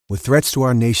With threats to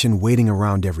our nation waiting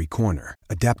around every corner,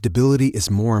 adaptability is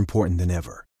more important than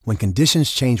ever. When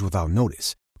conditions change without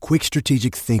notice, quick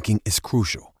strategic thinking is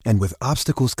crucial. And with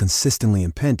obstacles consistently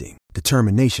impending,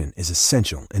 determination is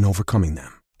essential in overcoming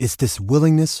them. It's this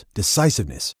willingness,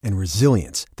 decisiveness, and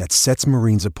resilience that sets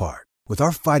Marines apart. With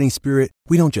our fighting spirit,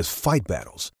 we don't just fight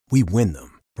battles, we win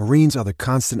them. Marines are the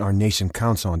constant our nation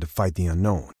counts on to fight the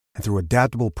unknown. And through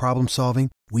adaptable problem solving,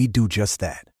 we do just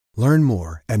that. Learn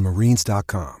more at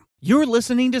marines.com. You're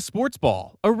listening to Sports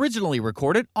Ball, originally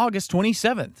recorded August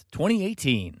 27th,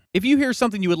 2018. If you hear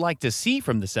something you would like to see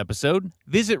from this episode,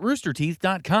 visit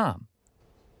roosterteeth.com.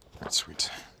 That's sweet.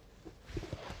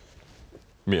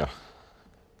 Mia.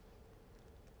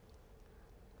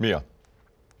 Mia.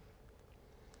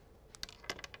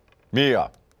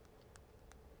 Mia.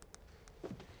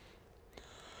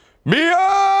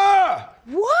 Mia!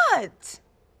 What?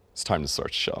 It's time to start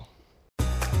the show.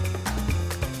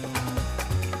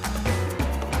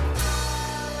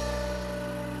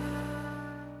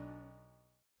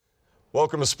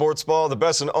 Welcome to Sports Ball, the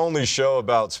best and only show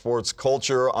about sports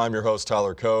culture. I'm your host,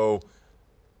 Tyler Coe,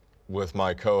 with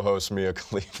my co-host, Mia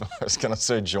Khalifa. I was going to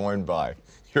say joined by.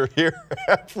 You're here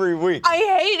every week. I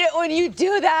hate it when you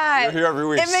do that. You're here every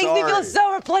week. It makes me feel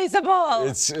so replaceable.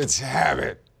 It's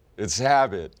habit. It's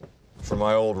habit from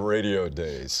my old radio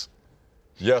days.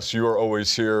 Yes, you are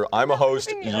always here. I'm a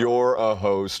host. You're a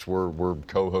host. We're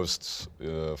co-hosts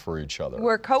for each other.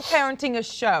 We're co-parenting a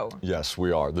show. Yes,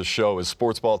 we are. The show is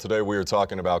Sports Ball. Today we are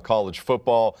talking about college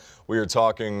football. We are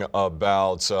talking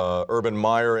about Urban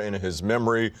Meyer and his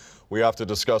memory. We have to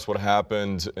discuss what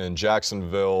happened in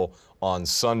Jacksonville on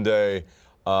Sunday.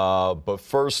 But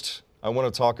first, I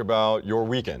want to talk about your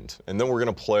weekend. And then we're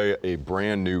going to play a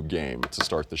brand new game to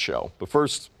start the show. But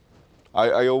first,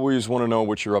 I always want to know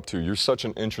what you're up to. You're such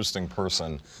an interesting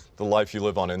person, the life you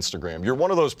live on Instagram. You're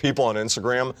one of those people on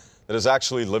Instagram that is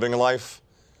actually living a life,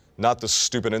 not the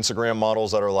stupid Instagram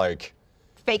models that are like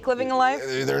fake living a life?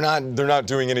 They're not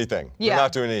doing anything. Yeah. They're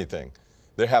not doing anything.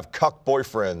 They have cuck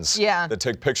boyfriends that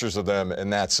take pictures of them,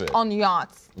 and that's it. On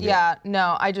yachts. Yeah.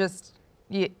 No, I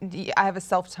have a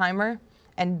self-timer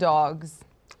and dogs.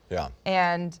 Yeah.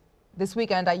 And this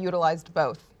weekend I utilized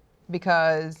both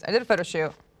because I did a photo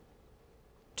shoot.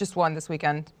 Just one this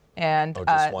weekend. And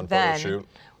just one photo shoot?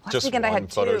 Last weekend I had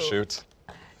two. Photo shoot?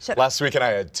 Last weekend I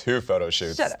had 2 photo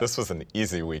shoots. This was an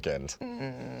easy weekend.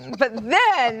 But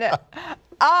then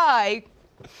I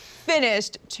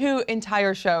finished 2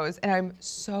 entire shows, and I'm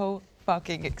so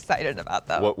fucking excited about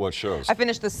them. What shows? I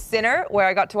finished The Sinner, where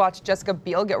I got to watch Jessica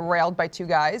Biel get railed by 2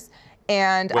 guys.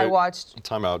 And Wait, I watched...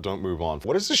 Time out, don't move on.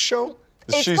 What is this show?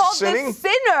 It's called sinning? The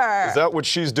Sinner. Is that what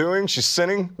she's doing? She's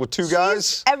sinning with 2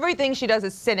 guys? Everything she does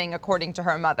is sinning, according to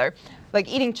her mother. Like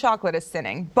eating chocolate is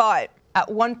sinning. But at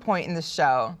one point in the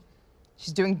show,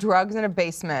 she's doing drugs in a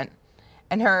basement,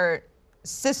 and her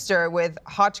sister with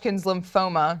Hodgkin's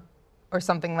lymphoma or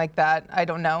something like that, I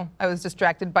don't know. I was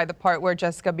distracted by the part where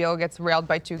Jessica Biel gets railed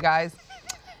by 2 guys.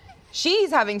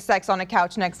 She's having sex on a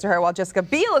couch next to her while Jessica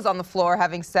Biel is on the floor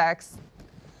having sex.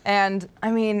 And,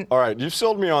 I mean... All right, you've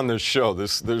sold me on this show.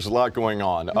 There's a lot going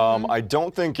on. I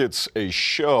don't think it's a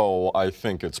show. I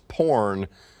think it's porn.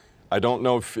 I don't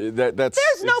know if that's...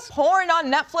 There's no porn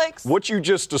on Netflix. What you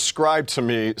just described to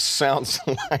me sounds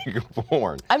like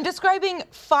porn. I'm describing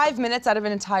 5 minutes out of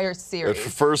an entire series.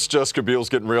 At first, Jessica Biel's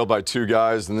getting railed by 2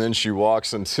 guys, and then she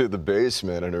walks into the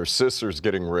basement, and her sister's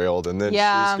getting railed, and then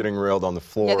she's getting railed on the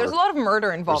floor. Yeah, there's a lot of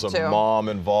murder involved, There's a mom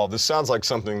involved. This sounds like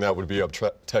something that would be up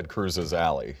Ted Cruz's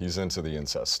alley. He's into the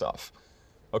incest stuff.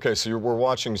 Okay, so we're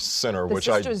watching Sinner, the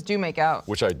sisters do make out.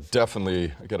 Which I got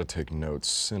to take notes.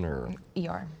 Sinner.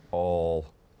 ER. All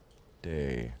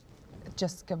day.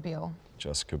 Jessica Biel.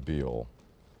 Jessica Biel.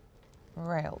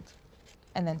 Railed.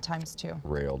 And then × 2.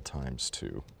 Railed ×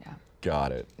 2. Yeah.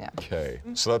 Got it. Yeah. Okay.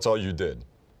 So that's all you did.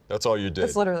 That's all you did.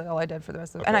 That's literally all I did for the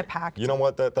rest of it. And I packed. You know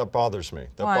what? That bothers me.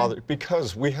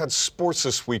 Because we had sports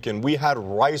this weekend. We had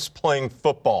Rice playing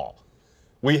football.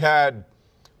 We had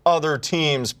other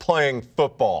teams playing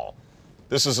football.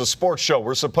 This is a sports show.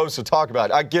 We're supposed to talk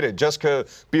about it. I get it. Jessica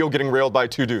Biel getting railed by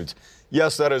 2 dudes.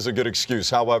 Yes, that is a good excuse.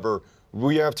 However,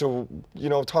 we have to,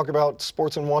 talk about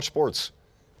sports and watch sports.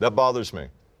 That bothers me.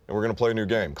 And we're going to play a new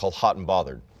game called Hot and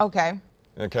Bothered. Okay.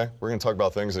 Okay? We're going to talk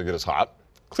about things that get us hot.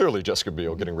 Clearly, Jessica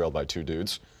Biel getting railed by 2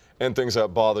 dudes. And things that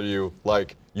bother you,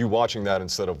 like you watching that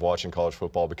instead of watching college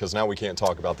football, because now we can't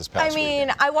talk about this past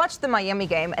weekend. I watched the Miami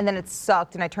game, and then it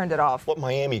sucked, and I turned it off. What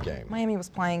Miami game? Miami was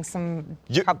playing some...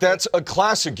 That's a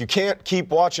classic. You can't keep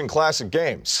watching classic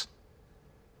games.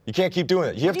 You can't keep doing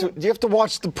it. You have to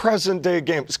watch the present day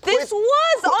game. This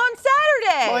was on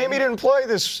Saturday. Miami didn't play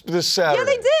this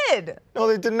Saturday. Yeah, they did. No,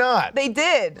 they did not. They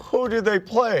did. Who did they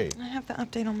play? I have the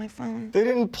update on my phone. They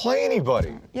didn't play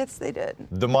anybody. Yes, they did.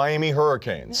 The Miami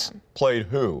Hurricanes played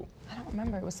who? I don't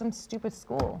remember. It was some stupid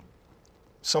school.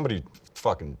 Somebody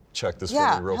fucking check this for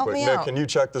me real help quick. me Nick, out. can you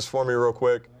check this for me real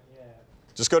quick? Yeah.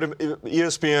 Just go to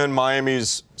ESPN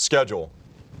Miami's schedule.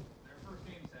 Their first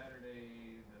game Saturday,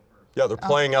 the first. Yeah, they're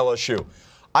playing LSU.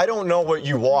 I don't know what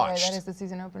you watched. That is the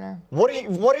season opener. What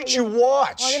did you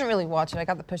watch? Well, I didn't really watch it. I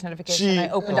got the push notification. I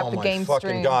opened up the game Oh my fucking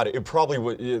stream. God. It probably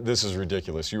would. This is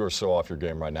ridiculous. You are so off your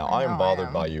game right now. I am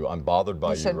bothered by you. I'm bothered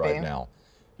by you right now.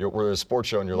 We're a sports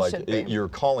show and you're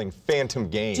calling phantom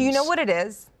games. Do you know what it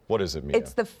is? What is it, Mia?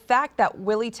 It's the fact that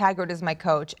Willie Taggart is my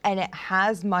coach, and it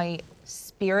has my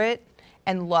spirit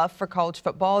and love for college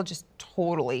football just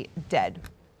totally dead.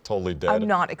 Totally dead. I'm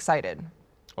not excited.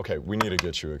 Okay, we need to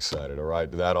get you excited, all right?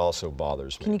 That also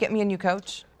bothers me. Can you get me a new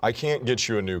coach? I can't get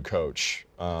you a new coach.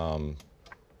 No.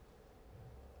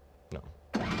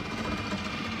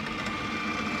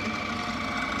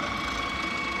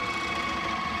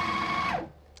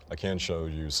 I can show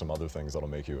you some other things that'll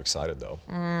make you excited, though.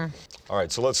 All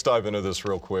right, so let's dive into this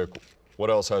real quick. What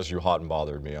else has you hot and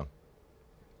bothered, Mia?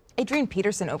 Adrian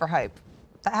Peterson overhyped.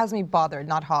 That has me bothered,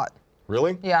 not hot.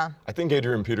 Really? Yeah. I think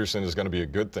Adrian Peterson is going to be a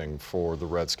good thing for the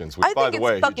Redskins, which, I by think the it's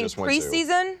way, he fucking just went to.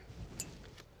 preseason.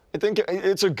 I think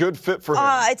it's a good fit for him.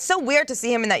 It's so weird to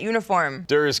see him in that uniform.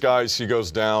 Darius Guys, he goes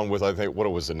down with, I think, what it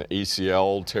was, an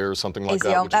ACL tear or something like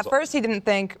that. ACL. At first, he didn't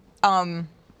think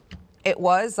it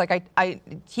was. Like,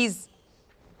 he's,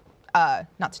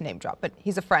 not to name drop, but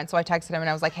he's a friend. So I texted him and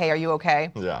I was like, hey, are you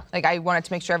okay? Yeah. Like, I wanted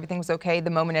to make sure everything was okay the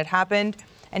moment it happened.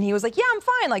 And he was like, yeah, I'm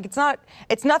fine. Like,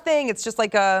 it's nothing. It's just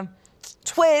like a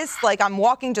twist. Like, I'm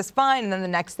walking just fine. And then the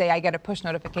next day I get a push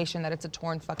notification that it's a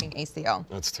torn fucking ACL.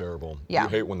 That's terrible. Yeah. You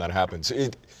hate when that happens.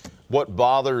 What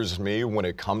bothers me when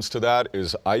it comes to that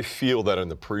is I feel that in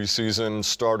the preseason,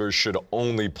 starters should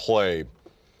only play,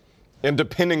 and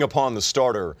depending upon the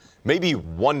starter, maybe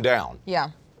one down.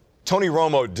 Yeah. Tony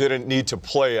Romo didn't need to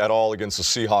play at all against the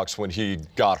Seahawks when he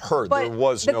got hurt. But there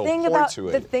was no point to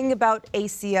it. The thing about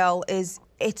ACL is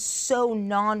it's so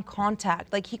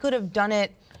non-contact. Like, he could have done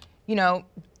it,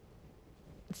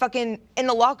 fucking in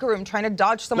the locker room trying to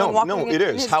dodge someone walking in his direction.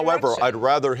 No, it is. However, I'd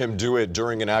rather him do it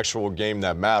during an actual game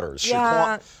that matters.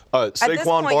 Yeah.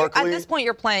 Saquon Barkley. At this point,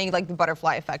 you're playing like the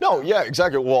butterfly effect. No, yeah,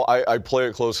 exactly. Well, I play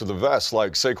it close to the vest,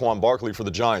 like Saquon Barkley for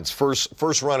the Giants.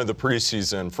 First run of the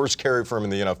preseason, first carry for him in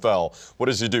the NFL. What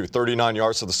does he do? 39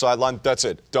 yards to the sideline? That's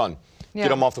it. Done. Yeah.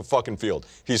 Get him off the fucking field.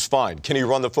 He's fine. Can he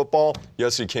run the football?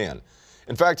 Yes, he can.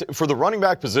 In fact, for the running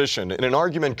back position, and an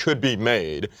argument could be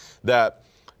made that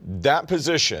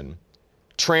position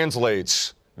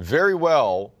translates very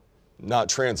well,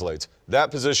 that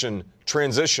position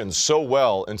transitions so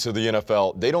well into the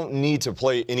NFL, they don't need to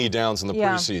play any downs in the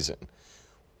preseason.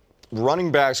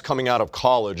 Running backs coming out of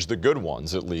college, the good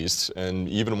ones at least, and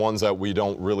even ones that we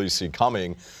don't really see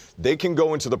coming, they can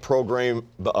go into the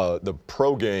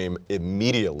pro game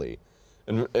immediately.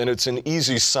 And it's an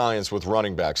easy science with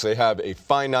running backs. They have a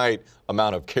finite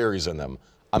amount of carries in them.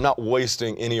 I'm not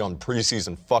wasting any on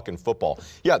preseason fucking football.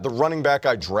 Yeah, the running back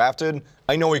I drafted,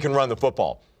 I know he can run the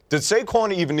football. Did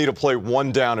Saquon even need to play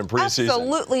one down in preseason?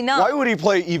 Absolutely not. Why would he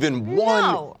play even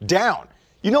one down?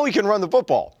 You know he can run the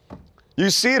football. You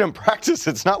see it in practice.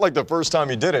 It's not like the first time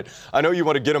he did it. I know you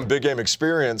want to get him big game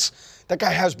experience. That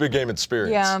guy has big game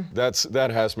experience. Yeah.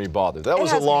 That has me bothered. That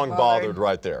was a long bothered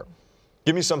right there.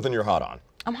 Give me something you're hot on.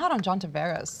 I'm hot on John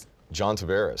Tavares. John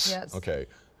Tavares. Yes. Okay.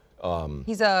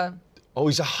 He's a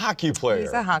hockey player.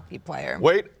 He's a hockey player.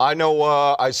 Wait, I know.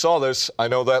 I saw this. I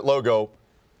know that logo.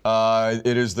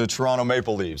 It is the Toronto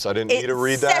Maple Leafs. I didn't need to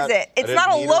read that. It says it. It's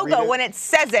not a logo when it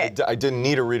says it. I didn't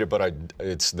need to read it, but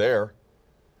it's there.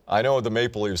 I know the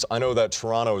Maple Leafs. I know that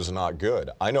Toronto is not good.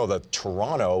 I know that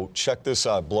Toronto, check this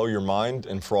out, blow your mind,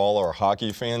 and for all our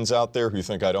hockey fans out there who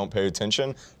think I don't pay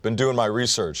attention, been doing my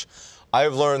research. I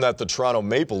have learned that the Toronto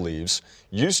Maple Leafs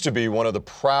used to be one of the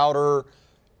prouder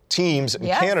teams in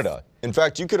Canada. In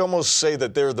fact, you could almost say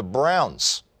that they're the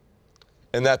Browns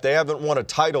and that they haven't won a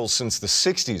title since the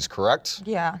 60s, correct?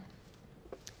 Yeah.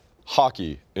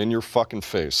 Hockey, in your fucking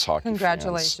face, hockey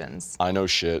Congratulations. fans. I know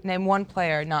shit. Name one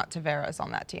player, not Tavares,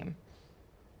 on that team.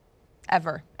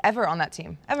 Ever on that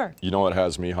team. Ever. You know what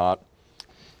has me hot?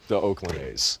 The Oakland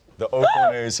A's. The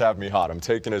Oakland A's have me hot. I'm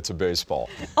taking it to baseball.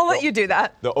 I'll let you do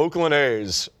that. The Oakland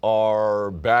A's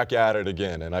are back at it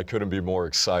again, and I couldn't be more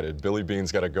excited. Billy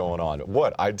Bean's got it going on.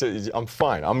 What? I'm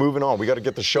fine. I'm moving on. We got to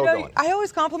get the show going. I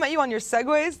always compliment you on your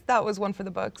segues. That was one for the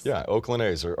books. Yeah, Oakland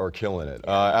A's are killing it.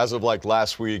 As of like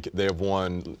last week, they have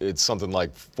won, it's something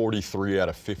like 43 out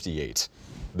of 58.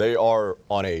 They are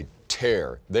on a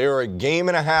tear. They are a game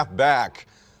and a half back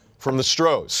from the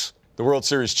Stros, the World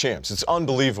Series champs. It's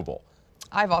unbelievable.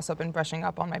 I've also been brushing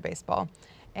up on my baseball,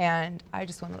 and I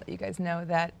just want to let you guys know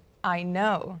that I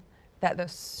know that the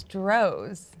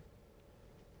Stros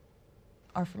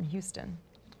are from Houston.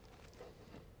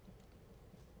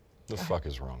 The fuck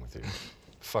is wrong with you?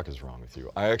 Fuck is wrong with you?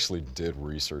 I actually did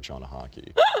research on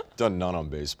hockey, done none on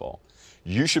baseball.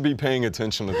 You should be paying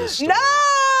attention to this story. No!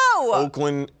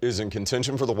 Oakland is in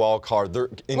contention for the wild card. We're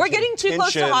getting too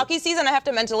close to hockey season. I have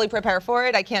to mentally prepare for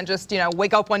it. I can't just,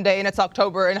 wake up one day and it's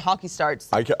October and hockey starts.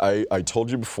 I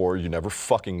told you before, you never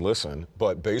fucking listen,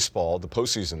 but baseball, the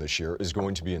postseason this year, is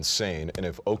going to be insane. And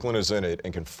if Oakland is in it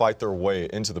and can fight their way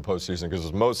into the postseason, because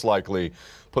it's most likely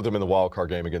put them in the wild card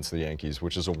game against the Yankees,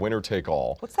 which is a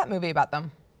winner-take-all. What's that movie about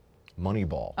them?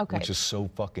 Moneyball, okay. Which is so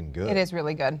fucking good. It is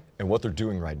really good. And what they're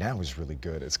doing right now is really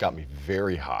good. It's got me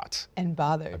very hot. And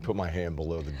bothered. I put my hand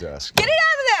below the desk. Get it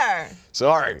out of there!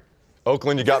 Sorry.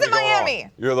 Oakland, you got me going Miami.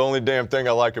 on. You're the only damn thing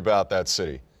I like about that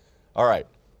city. All right.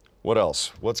 What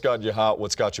else? What's got you hot?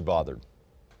 What's got you bothered?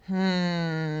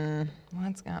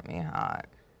 What's got me hot?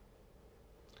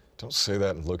 Don't say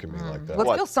that and look at me like that.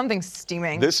 Let's feel something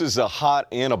steaming. This is a hot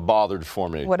and a bothered for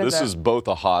me. What is this it? is both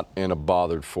a hot and a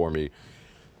bothered for me.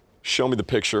 Show me the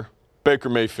picture. Baker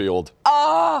Mayfield.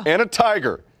 And a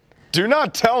tiger. Do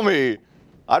not tell me,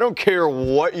 I don't care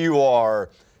what you are,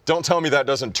 don't tell me that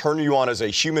doesn't turn you on as a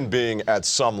human being at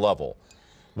some level.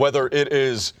 Whether it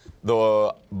is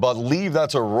believe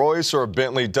that's a Royce or a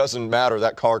Bentley, doesn't matter.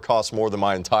 That car costs more than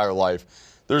my entire life.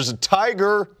 There's a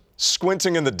tiger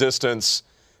squinting in the distance.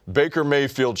 Baker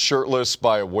Mayfield shirtless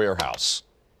by a warehouse.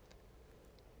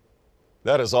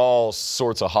 That is all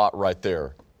sorts of hot right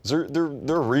there. Is there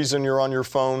a reason you're on your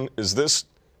phone? Is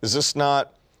this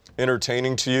not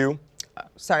entertaining to you?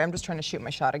 Sorry, I'm just trying to shoot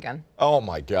my shot again. Oh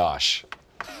my gosh.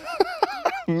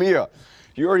 Mia,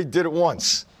 you already did it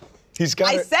once.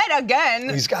 I said again.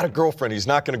 He's got a girlfriend. He's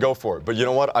not going to go for it. But you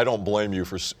know what? I don't blame you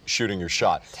for shooting your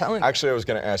shot. Actually, I was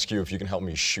going to ask you if you can help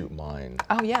me shoot mine.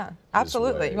 Oh, yeah.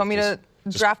 Absolutely. You want me to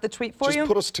draft the tweet for you? Just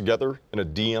put us together in a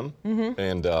DM.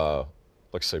 And like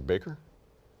I say, Baker,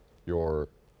 you're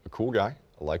a cool guy.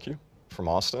 I like you. From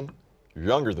Austin. You're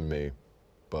younger than me,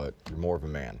 but you're more of a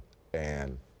man.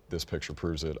 And this picture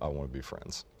proves it. I want to be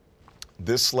friends.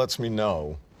 This lets me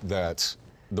know that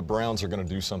the Browns are going to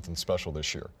do something special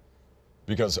this year.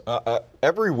 Because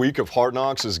every week of Hard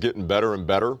Knocks is getting better and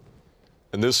better.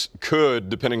 And this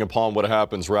could, depending upon what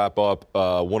happens, wrap up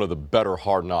one of the better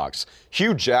Hard Knocks.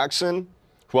 Hugh Jackson,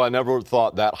 who I never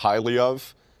thought that highly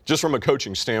of, just from a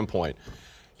coaching standpoint,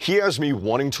 he has me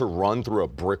wanting to run through a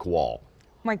brick wall.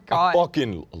 My God. I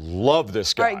fucking love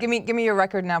this guy. All right, give me your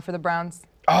record now for the Browns.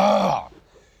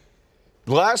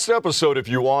 Last episode, if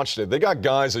you watched it, they got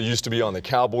guys that used to be on the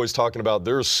Cowboys talking about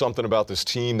there's something about this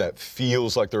team that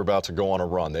feels like they're about to go on a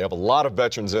run. They have a lot of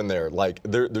veterans in there. Like,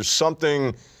 there's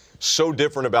something so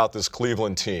different about this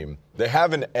Cleveland team. They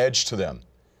have an edge to them.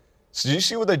 So do you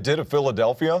see what they did at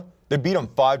Philadelphia? They beat them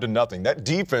 5-0. That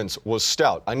defense was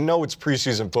stout. I know it's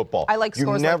preseason football. I like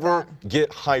scores You never like that. get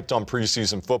hyped on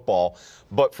preseason football.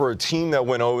 But for a team that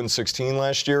went 0-16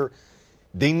 last year,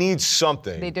 they need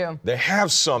something. They do. They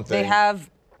have something.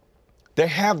 They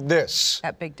have this.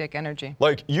 That big dick energy.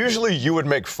 Like, usually you would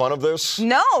make fun of this.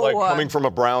 No. Like, coming from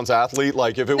a Browns athlete.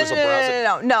 Like, if it was a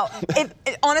Browns... No.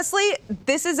 Honestly,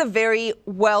 this is a very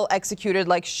well-executed,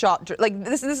 shot.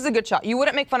 This is a good shot. You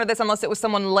wouldn't make fun of this unless it was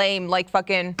someone lame, like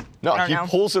fucking... No, he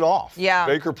pulls it off. Yeah.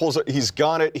 Baker pulls it. He's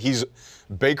got it.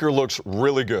 Baker looks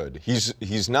really good.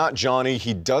 He's not Johnny.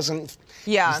 He doesn't...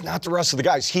 Yeah. He's not the rest of the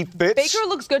guys. He fits. Baker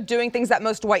looks good doing things that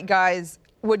most white guys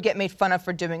would get made fun of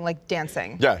for doing, like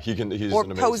dancing. Yeah, he's or an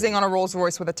amazing. Posing on a Rolls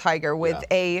Royce with a tiger with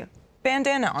a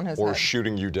bandana on his head. Or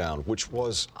shooting you down, which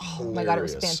was hilarious. My God, it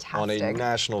was fantastic. On a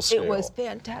national scale. It was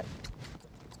fantastic.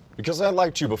 Because I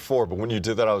liked you before, but when you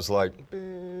did that, I was like,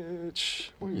 bitch,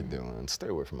 what are you doing? Stay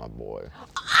away from my boy.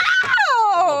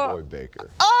 Oh! My boy Baker.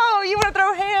 Oh, you want to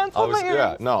throw hands?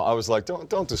 I was like,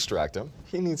 don't distract him.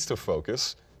 He needs to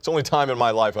focus. It's the only time in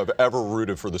my life I've ever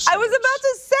rooted for the Steelers. I was about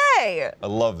to say. I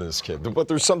love this kid, but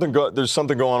there's something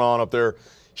going on up there.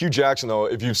 Hugh Jackson, though,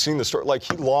 if you've seen the story, like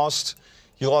he lost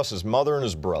his mother and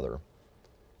his brother,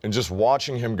 and just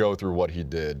watching him go through what he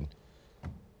did,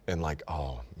 and like,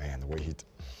 oh man, the way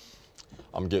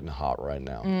I'm getting hot right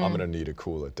now. I'm gonna need to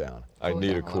cool it down. I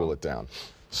need to cool it down.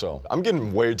 So I'm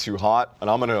getting way too hot, and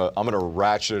I'm gonna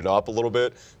ratchet it up a little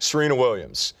bit. Serena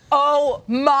Williams. Oh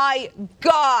my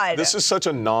God! This is such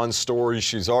a non-story.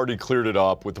 She's already cleared it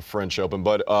up with the French Open,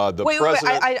 but the wait,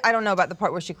 president. I don't know about the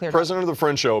part where she cleared it up. President of the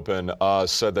French Open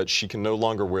said that she can no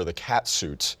longer wear the cat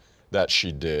suit that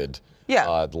she did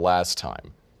the last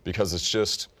time because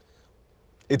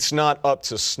it's not up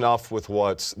to snuff with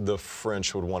what the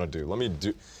French would want to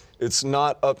do. It's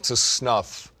not up to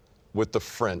snuff with the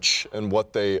French and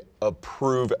what they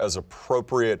approve as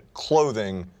appropriate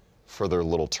clothing for their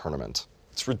little tournament.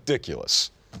 It's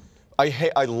ridiculous.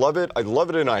 I love it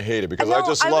and I hate it because I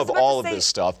just love all of this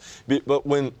stuff. But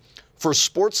for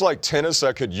sports like tennis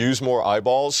that could use more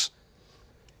eyeballs,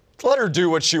 let her do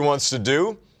what she wants to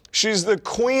do. She's the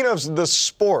queen of the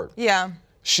sport. Yeah.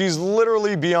 She's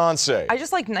literally Beyonce. I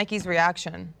just like Nike's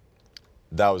reaction.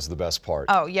 That was the best part.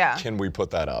 Oh, yeah. Can we put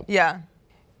that up? Yeah.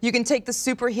 You can take the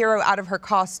superhero out of her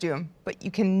costume, but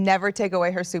you can never take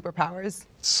away her superpowers.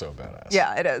 It's so badass.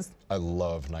 Yeah, it is. I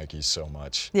love Nike so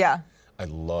much. Yeah. I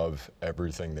love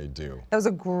everything they do. That was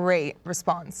a great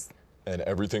response. And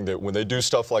everything when they do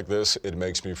stuff like this, it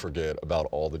makes me forget about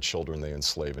all the children they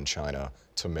enslave in China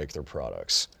to make their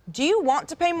products. Do you want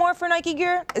to pay more for Nike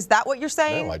gear? Is that what you're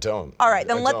saying? No, I don't. All right,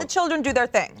 then let the children do their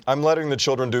thing. I'm letting the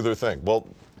children do their thing. Well,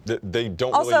 they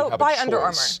don't really have a choice. Also, buy Under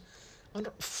Armour.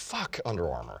 Fuck Under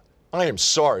Armour. I am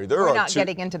sorry. We're not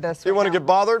getting into this. You want to get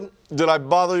bothered? Did I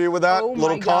bother you with that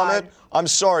little comment? God. I'm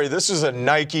sorry. This is a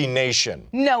Nike nation.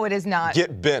 No, it is not.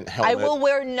 Get bent, helmet. I will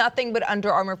wear nothing but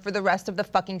Under Armour for the rest of the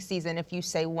fucking season if you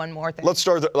say one more thing. Let's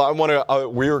start.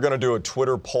 We are going to do a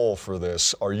Twitter poll for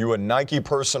this. Are you a Nike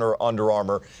person or Under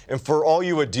Armour? And for all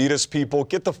you Adidas people,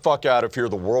 get the fuck out of here.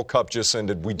 The World Cup just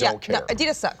ended. We don't care. No,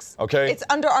 Adidas sucks. Okay. It's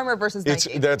Under Armour versus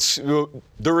Nike.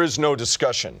 There is no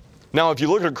discussion. Now, if you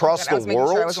look across the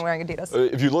world, sure I wasn't wearing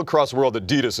Adidas. If you look across the world,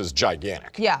 Adidas is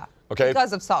gigantic. Yeah. Okay.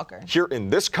 Because of soccer. Here in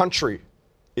this country,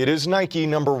 it is Nike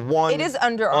number one. It is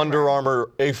Under Armour. Under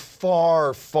Armour, a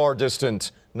far, far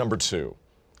distant number two.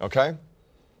 Okay?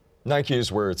 Nike is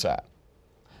where it's at.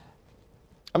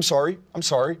 I'm sorry.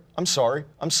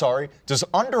 Does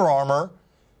Under Armour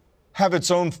have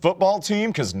its own football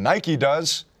team? Because Nike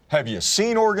does. Have you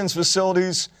seen Oregon's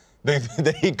facilities?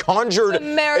 They conjured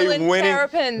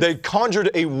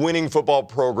a winning football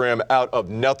program out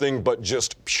of nothing but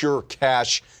just pure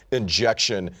cash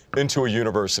injection into a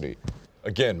university.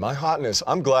 Again, my hotness,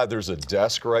 I'm glad there's a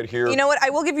desk right here. You know what?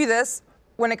 I will give you this.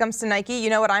 When it comes to Nike,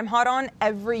 you know what I'm hot on?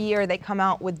 Every year they come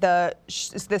out with the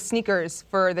sneakers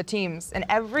for the teams. And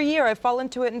every year I fall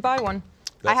into it and buy one.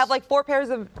 I have like 4 pairs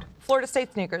of Florida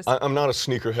State sneakers. I'm not a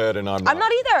sneakerhead, and I'm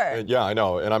not either. Yeah, I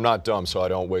know, and I'm not dumb, so I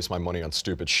don't waste my money on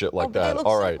stupid shit like that. They look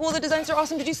so cool. The designs are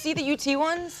awesome. Did you see the UT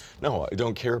ones? No, I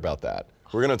don't care about that.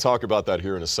 We're going to talk about that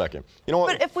here in a second. You know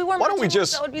what? But if we wore that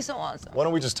would be so awesome. Why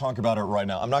don't we just talk about it right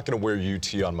now? I'm not going to wear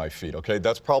UT on my feet, okay?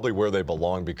 That's probably where they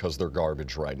belong because they're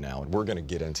garbage right now, and we're going to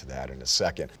get into that in a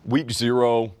second. Week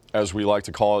 0, as we like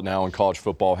to call it now in college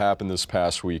football, happened this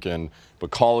past weekend,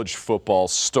 but college football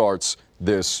starts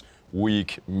this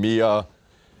week. Mia,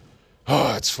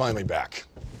 it's finally back.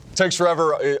 It takes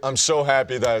forever. I'm so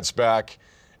happy that it's back,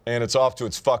 and it's off to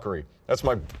its fuckery. That's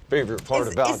my favorite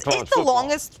part about college football. Is it the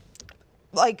longest,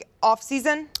 off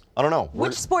season? I don't know.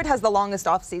 Which sport has the longest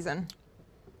off season?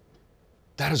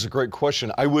 That is a great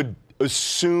question. I would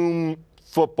assume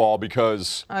football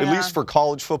because, at least for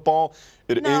college football,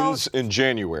 it ends in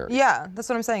January. Yeah, that's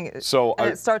what I'm saying. And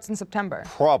it starts in September.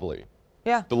 Probably.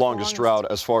 Yeah. The longest drought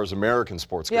as far as American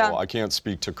sports go. Yeah. I can't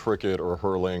speak to cricket or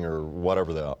hurling or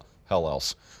whatever the hell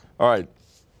else. All right.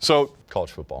 So, college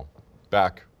football.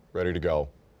 Back, ready to go.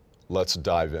 Let's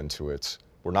dive into it.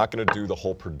 We're not going to do the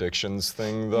whole predictions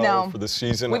thing, though, for the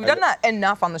season. We've done that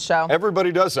enough on the show.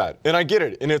 Everybody does that. And I get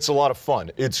it. And it's a lot of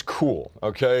fun. It's cool,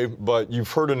 okay? But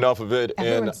you've heard enough of it.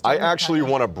 And I actually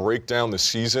want to break down the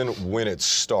season when it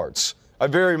starts. I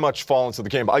very much fall into the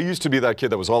game. I used to be that kid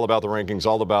that was all about the rankings,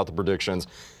 all about the predictions,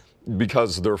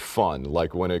 because they're fun.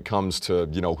 Like when it comes to,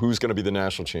 who's going to be the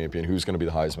national champion, who's going to be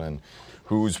the Heisman,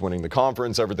 who's winning the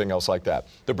conference, everything else like that.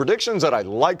 The predictions that I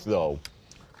like, though,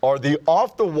 are the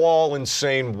off-the-wall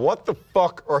insane, what the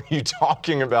fuck are you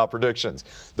talking about predictions?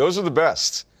 Those are the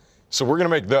best. So we're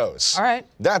going to make those. All right.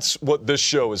 That's what this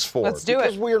show is for. Let's do it.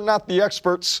 Because we are not the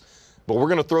experts, but we're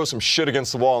going to throw some shit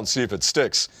against the wall and see if it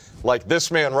sticks. Like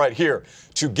this man right here.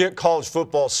 To get college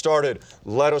football started,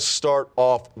 let us start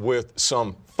off with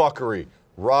some fuckery.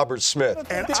 Robert Smith,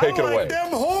 take it away.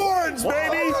 Them horns,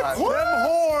 baby. Them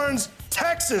horns.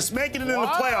 Texas making it in the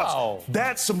playoffs.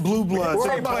 That's some blue bloods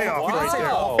in the playoff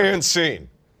right there. And scene.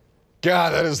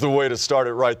 God, that is the way to start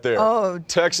it right there. Oh.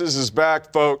 Texas is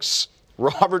back, folks.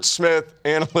 Robert Smith,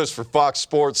 analyst for Fox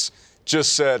Sports,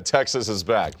 just said Texas is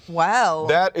back. Wow.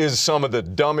 That is some of the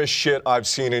dumbest shit I've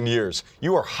seen in years.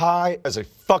 You are high as a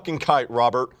fucking kite,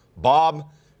 Robert. Bob,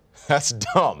 that's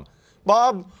dumb.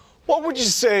 Bob, what would you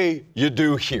say you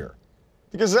do here?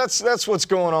 Because that's what's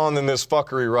going on in this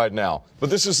fuckery right now. But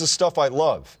this is the stuff I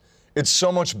love. It's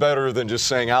so much better than just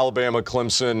saying Alabama,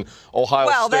 Clemson, Ohio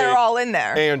State. Well, they're all in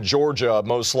there. And Georgia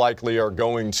most likely are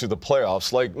going to the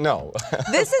playoffs. Like, no.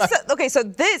 This is okay. So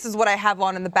this is what I have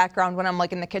on in the background when I'm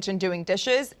like in the kitchen doing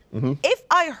dishes. Mm-hmm. If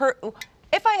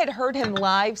I had heard him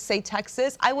live say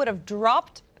Texas, I would have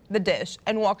dropped the dish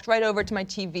and walked right over to my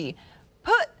TV,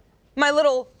 put my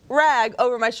little rag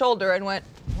over my shoulder, and went,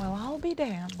 "Well, I'll be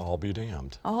damned. I'll be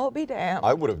damned. I'll be damned."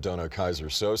 I would have done a Kaiser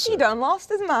Sose. He done lost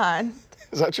his mind.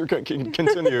 Is that your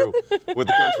continue with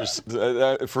the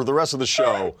country? For the rest of the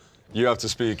show, you have to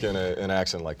speak in an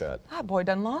accent like that. That boy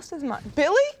done lost his mind.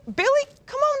 Billy,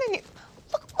 come on in here.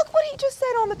 Look what he just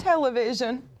said on the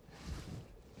television.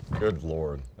 Good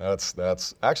Lord, that's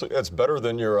better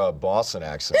than your Boston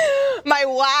accent. My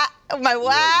what?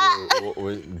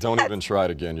 Don't even try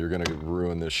it again. You're gonna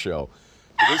ruin this show.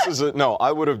 No,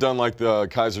 I would have done like the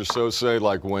Kaiser Sose,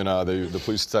 like when the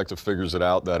police detective figures it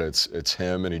out that it's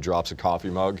him and he drops a coffee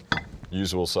mug.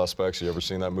 Usual Suspects. You ever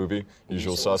seen that movie?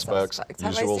 Usual Suspects.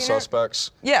 Usual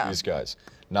Suspects. Yeah. These guys.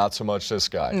 Not so much this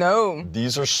guy. No.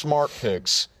 These are smart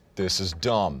picks. This is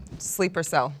dumb. Sleeper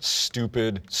cell.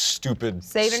 Stupid.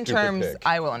 Save in terms, pick.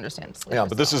 I will understand. Sleeper Yeah,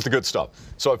 but this cell. is the good stuff.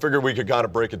 So I figured we could kind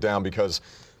of break it down because,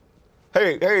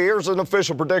 hey, here's an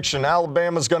official prediction.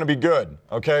 Alabama's going to be good,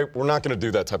 okay? We're not going to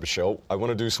do that type of show. I want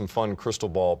to do some fun crystal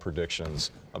ball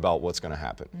predictions about what's going to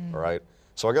happen, all right?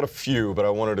 So I got a few, but I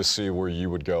wanted to see where you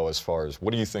would go as far as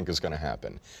what do you think is going to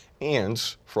happen. And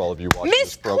for all of you watching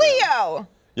Miss this program. Cleo!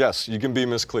 Yes, you can be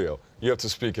Miss Cleo. You have to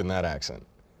speak in that accent.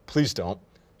 Please don't.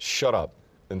 Shut up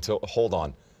hold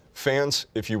on. Fans,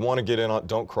 if you want to get in on,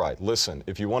 don't cry. Listen,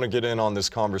 if you want to get in on this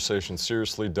conversation,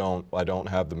 seriously don't. I don't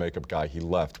have the makeup guy. He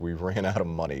left. We ran out of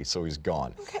money, so he's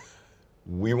gone. Okay.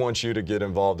 We want you to get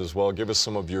involved as well. Give us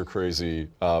some of your crazy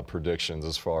predictions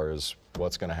as far as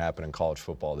what's going to happen in college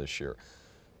football this year.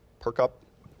 Perk up.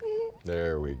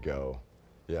 There we go.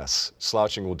 Yes,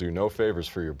 slouching will do no favors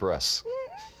for your breasts.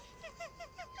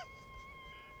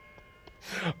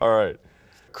 All right.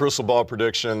 Crystal ball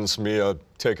predictions. Mia,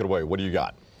 take it away. What do you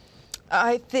got?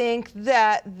 I think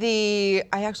that I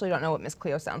actually don't know what Miss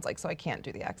Cleo sounds like, so I can't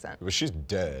do the accent. Well, she's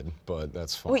dead, but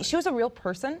that's fine. Wait, she was a real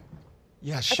person?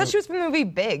 Yeah, I thought she was from the movie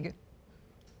Big.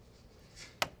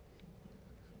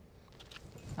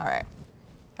 All right.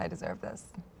 I deserve this.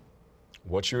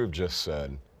 What you have just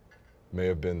said may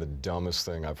have been the dumbest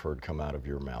thing I've heard come out of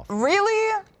your mouth.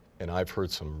 Really? And I've heard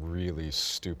some really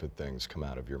stupid things come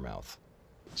out of your mouth.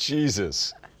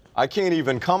 Jesus. I can't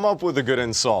even come up with a good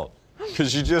insult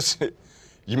because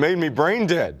you made me brain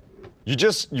dead.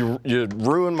 You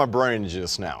ruined my brain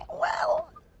just now. Well.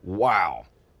 Wow.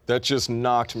 That just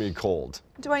knocked me cold.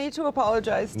 Do I need to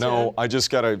apologize No, I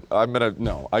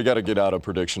gotta get out a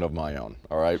prediction of my own,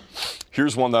 all right?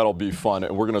 Here's one that'll be fun,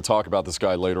 and we're gonna talk about this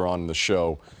guy later on in the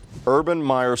show. Urban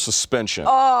Meyer suspension.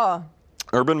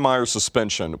 Urban Meyer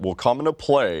suspension will come into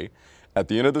play at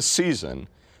the end of the season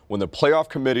when the playoff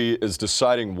committee is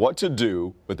deciding what to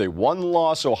do with a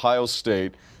one-loss Ohio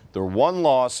State, their one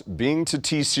loss being to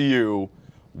TCU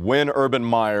when Urban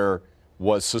Meyer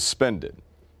was suspended.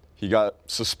 He got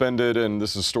suspended, and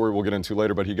this is a story we'll get into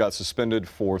later, but he got suspended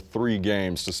for 3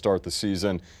 games to start the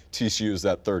season. TCU is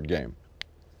that 3rd game.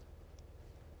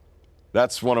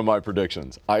 That's one of my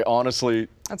predictions.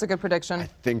 That's a good prediction. I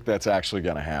think that's actually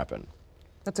going to happen.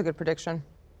 That's a good prediction.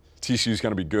 TCU's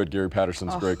going to be good. Gary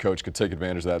Patterson's a great coach, could take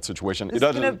advantage of that situation. This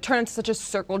is going to turn into such a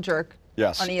circle jerk on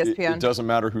ESPN. It doesn't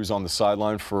matter who's on the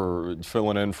sideline for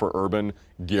filling in for Urban.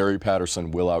 Gary Patterson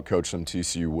will outcoach them.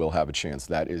 TCU will have a chance.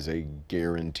 That is a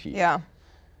guarantee. Yeah.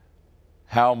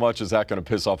 How much is that going to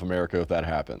piss off America if that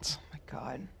happens? Oh, my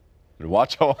God.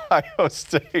 Watch Ohio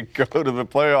State go to the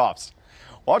playoffs.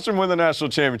 Watch them win the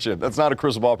national championship. That's not a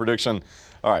crystal ball prediction.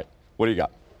 All right, what do you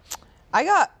got? I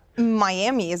got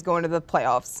Miami is going to the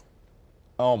playoffs.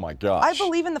 Oh, my gosh. I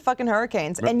believe in the fucking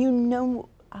Hurricanes, and you know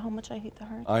how much I hate the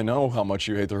Hurricanes. I know how much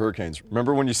you hate the Hurricanes.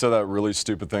 Remember when you said that really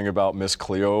stupid thing about Miss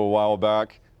Cleo a while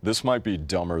back? This might be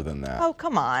dumber than that. Oh,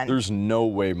 come on. There's no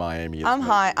way Miami is. I'm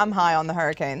high on the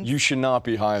Hurricanes. You should not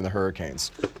be high on the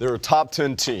Hurricanes. They're a top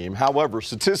 10 team. However,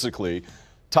 statistically,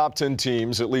 top 10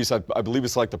 teams, at least I believe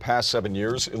it's like the past 7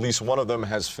 years, at least one of them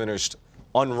has finished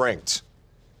unranked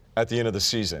at the end of the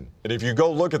season. And if you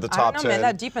go look at the top 10, man,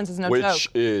 that defense is no which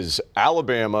joke. is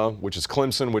Alabama, which is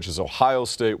Clemson, which is Ohio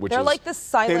State, which They're is like the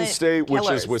silent Penn State, which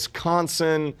killers. is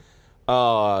Wisconsin,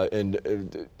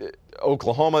 and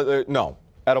Oklahoma. No.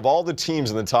 Out of all the teams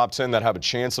in the top 10 that have a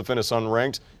chance to finish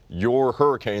unranked, your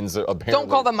Hurricanes apparently. Don't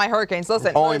call them my Hurricanes.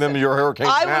 Listen. Calling them your Hurricanes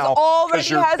I now. was already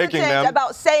you're picking hesitant them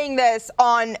about saying this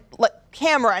on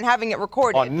camera and having it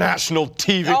recorded. on national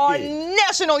TV. On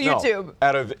national No. YouTube.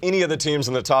 Out of any of the teams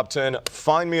in the top 10,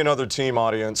 find me another team,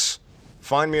 audience.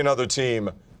 Find me another team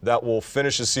that will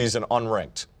finish the season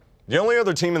unranked. The only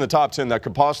other team in the top 10 that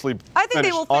could possibly I think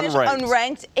they will finish unranked,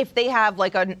 unranked if they have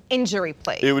like an injury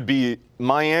plague. it would be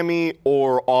Miami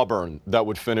or Auburn that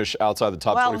would finish outside the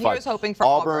top 25. Well, here's hoping for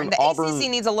Auburn. The ACC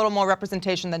needs a little more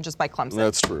representation than just by Clemson.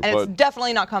 That's true, And it's but-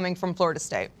 definitely not coming from Florida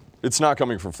State. It's not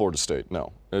coming from Florida State,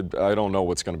 no. I don't know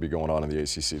what's going to be going on in the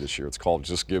ACC this year. It's called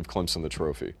Just Give Clemson the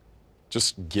Trophy.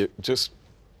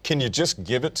 Can you just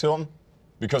give it to them?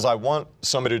 Because I want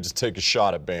somebody to take a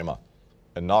shot at Bama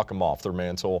and knock them off their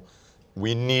mantle.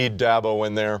 We need Dabo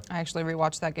in there. I actually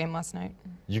rewatched that game last night.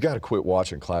 You got to quit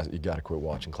watching class. You got to quit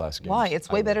watching classic games. Why? It's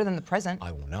way better than the present.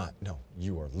 I will not. No,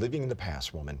 you are living in the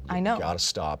past, woman. I know. You got to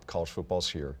stop. College football's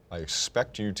here. I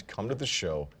expect you to come to the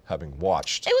show having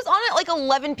watched. It was on at like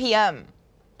 11 p.m.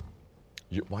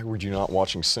 Why were you not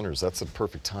watching Sinners? That's the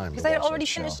perfect time. Because I had already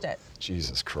finished it.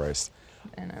 Jesus Christ.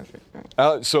 And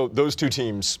I was- So those two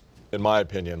teams, in my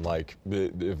opinion, like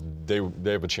if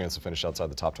they have a chance to finish outside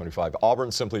the top 25.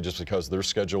 Auburn simply just because their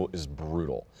schedule is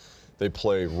brutal. They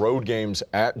play road games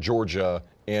at Georgia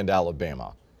and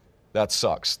Alabama. That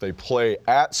sucks. They play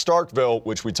at Starkville,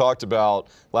 which we talked about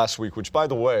last week, which, by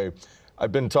the way,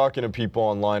 I've been talking to people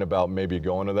online about maybe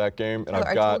going to that game, and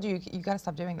I told you got to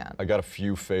stop doing that. I got a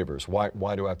few favors. Why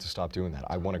do I have to stop doing that?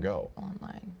 I want to go.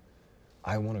 Online.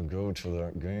 I want to go to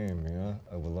that game, yeah.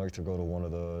 I would like to go to one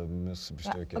of the Mississippi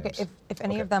State games. Okay, if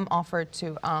any of them offered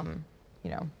to,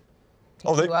 take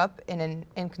Oh, you up in an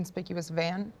inconspicuous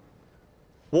van,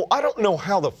 Well, I don't know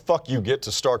how the fuck you get to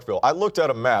Starkville. I looked at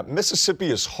a map.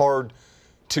 Mississippi is hard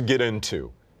to get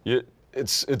into.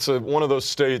 It's one of those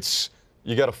states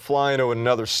you got to fly into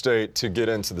another state to get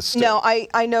into the state. No,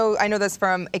 I know this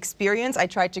from experience. I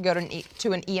tried to go to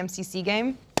an EMCC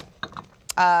game,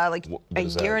 What a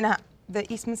is year that? and a half.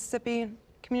 The East Mississippi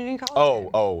Community College.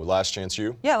 Oh, Last Chance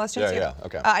U? Yeah, Last Chance U. Yeah,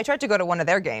 okay. I tried to go to one of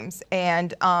their games,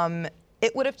 and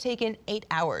it would have taken 8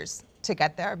 hours to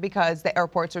get there because the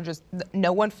airports are just,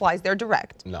 no one flies there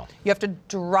direct. No. You have to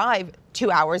drive 2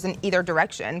 hours in either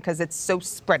direction because it's so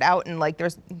spread out and like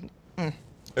there's.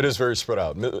 It is very spread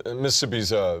out.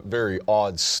 Mississippi's a very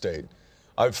odd state.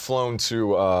 I've flown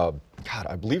to,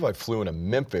 I believe I flew into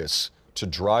Memphis to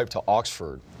drive to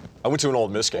Oxford. I went to an Ole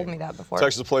Miss game. Told me that before.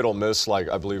 Texas played Ole Miss,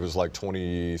 I believe it was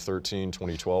 2013,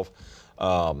 2012.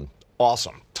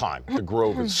 Awesome time. The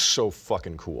Grove is so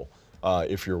fucking cool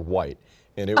if you're white.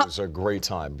 And it was a great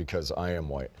time because I am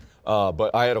white.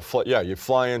 But I had a flight, you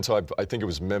fly into, I think it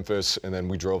was Memphis, and then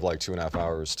we drove 2.5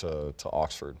 hours to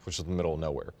Oxford, which is in the middle of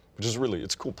nowhere, which is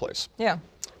it's a cool place. Yeah.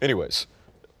 Anyways,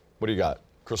 what do you got?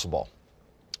 Crystal ball.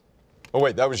 Oh,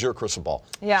 wait, that was your crystal ball.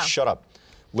 Yeah. Shut up.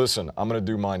 Listen, I'm going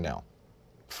to do mine now.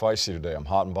 Feisty today. I'm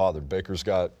hot and bothered. Baker's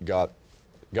got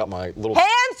my little...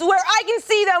 Hands where I can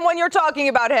see them when you're talking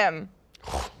about him.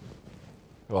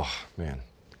 Oh, man.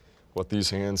 If these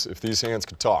hands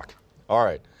could talk. All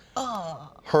right.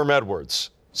 Herm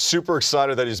Edwards. Super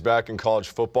excited that he's back in college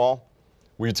football.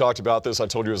 We talked about this. I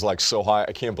told you it was so high.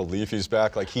 I can't believe he's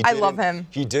back. I love him.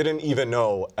 He didn't even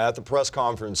know at the press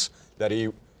conference that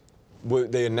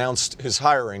they announced his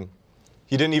hiring.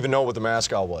 He didn't even know what the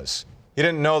mascot was. He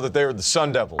didn't know that they were the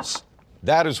Sun Devils.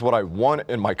 That is what I want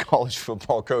in my college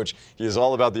football coach. He is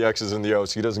all about the X's and the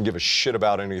O's. He doesn't give a shit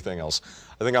about anything else.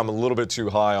 I think I'm a little bit too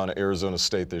high on Arizona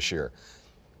State this year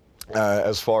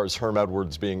as far as Herm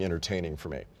Edwards being entertaining for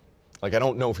me. I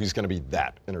don't know if he's going to be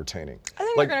that entertaining. I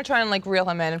think they're going to try and reel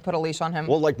him in and put a leash on him.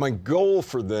 Well, my goal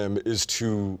for them is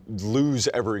to lose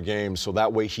every game so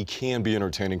that way he can be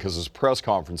entertaining because his press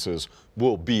conferences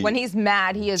will be when he's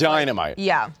mad, he is dynamite.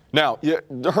 Yeah. Now,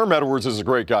 Herm Edwards is a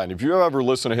great guy, and if you ever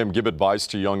listen to him give advice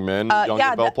to young men, young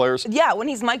NFL players. Yeah, when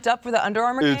he's mic'd up for the Under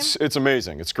Armour game. It's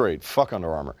amazing. It's great. Fuck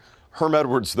Under Armour. Herm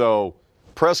Edwards, though,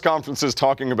 press conferences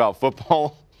talking about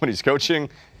football when he's coaching,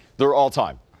 they're all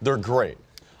time. They're great.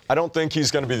 I don't think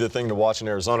he's going to be the thing to watch in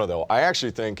Arizona, though. I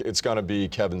actually think it's going to be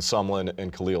Kevin Sumlin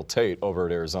and Khalil Tate over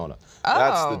at Arizona. Oh.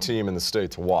 That's the team in the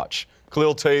state to watch.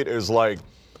 Khalil Tate is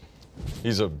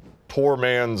he's a poor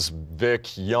man's Vic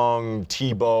Young,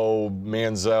 Tebow,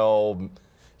 Manziel.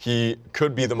 he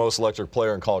could be the most electric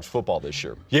player in college football this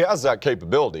year. He has that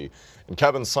capability. And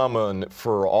Kevin Sumlin,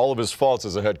 for all of his faults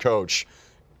as a head coach,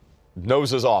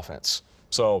 knows his offense.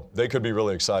 So they could be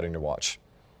really exciting to watch.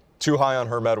 Too high on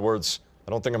Herm Edwards. I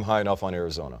don't think I'm high enough on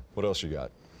Arizona. What else you got?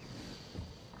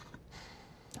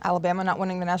 Alabama not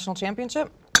winning the national championship?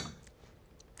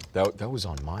 That was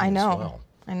on mine I know. as well.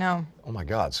 I know. Oh, my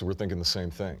God. So we're thinking the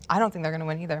same thing. I don't think they're going to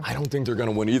win either. I don't think they're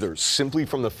going to win either, simply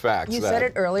from the fact You that... said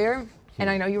it earlier, and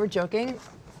I know you were joking,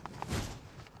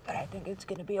 but I think it's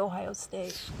going to be Ohio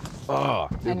State. I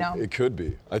know. It could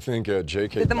be. I think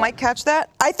J.K. Did the mic catch that?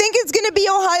 I think it's going to be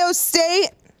Ohio State.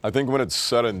 I think when it's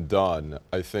said and done,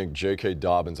 I think J.K.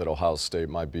 Dobbins at Ohio State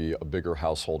might be a bigger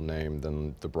household name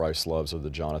than the Bryce Loves or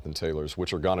the Jonathan Taylors,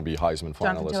 which are going to be Heisman finalists.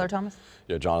 Jonathan Taylor Thomas?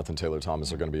 Yeah, Jonathan Taylor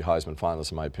Thomas are going to be Heisman finalists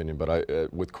in my opinion.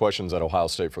 But with questions at Ohio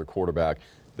State for the quarterback,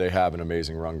 they have an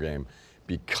amazing run game.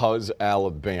 Because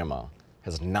Alabama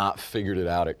has not figured it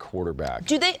out at quarterback.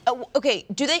 Do they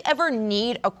ever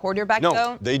need a quarterback, No,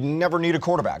 though? they never need a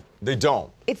quarterback. They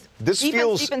don't. It's This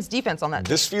defense on that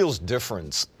team. This feels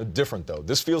different, though.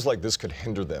 This feels like this could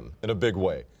hinder them in a big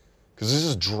way because this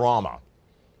is drama.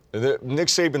 Nick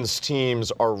Saban's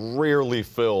teams are rarely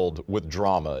filled with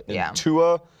drama. And Yeah.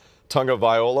 Tua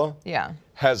Tagovailoa Yeah.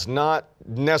 has not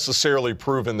necessarily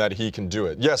proven that he can do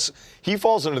it. Yes, he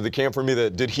falls into the camp for me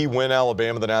that did he win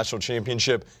Alabama the national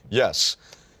championship? Yes.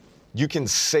 You can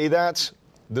say that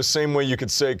the same way you could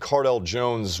say Cardell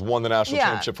Jones won the national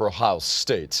championship for Ohio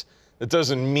State. It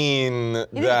doesn't mean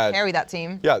He didn't carry that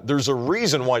team. Yeah, there's a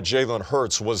reason why Jalen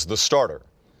Hurts was the starter.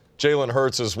 Jalen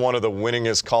Hurts is one of the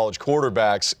winningest college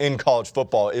quarterbacks in college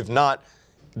football, if not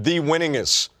the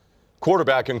winningest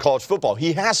quarterback in college football.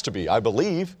 He has to be, I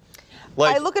believe.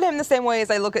 I look at him the same way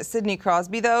as I look at Sidney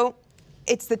Crosby, though.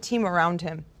 It's the team around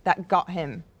him that got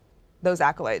him those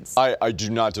accolades. I do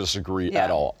not disagree at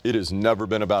all. It has never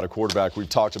been about a quarterback. We've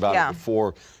talked about it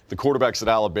before. The quarterbacks at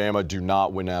Alabama do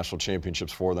not win national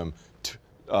championships for them.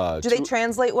 Do they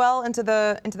translate well into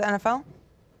the NFL?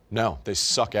 No, they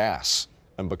suck ass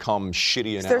and become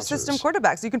shitty announcers. They're system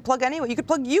quarterbacks. You can plug anyone. You could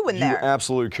plug you in there. You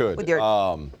absolutely could. With your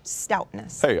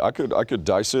stoutness. Hey, I could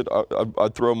dice it.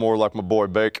 I'd throw more like my boy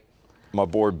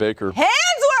Baker. Hands where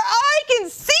I can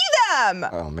see them.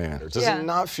 Oh man, does it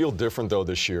not feel different though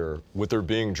this year with there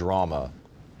being drama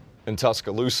in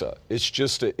Tuscaloosa? It's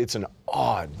just it's an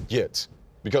odd get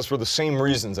because for the same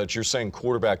reasons that you're saying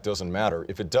quarterback doesn't matter.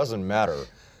 If it doesn't matter,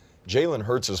 Jalen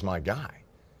Hurts is my guy.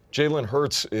 Jalen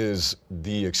Hurts is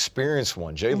the experienced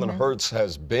one. Jalen Hurts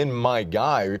has been my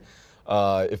guy.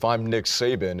 If I'm Nick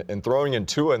Saban, and throwing in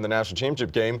Tua in the national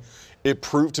championship game, it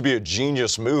proved to be a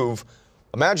genius move.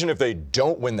 Imagine if they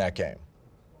don't win that game.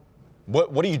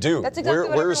 What do you do? That's exactly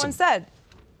what everyone said.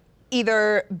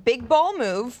 Either big ball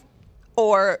move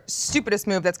or stupidest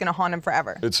move that's going to haunt him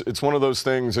forever. It's one of those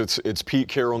things. It's Pete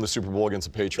Carroll in the Super Bowl against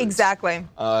the Patriots. Exactly.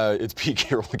 It's Pete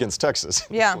Carroll against Texas.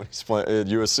 Yeah. When he's playing at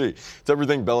USC. It's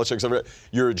everything Belichick's ever.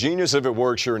 You're a genius if it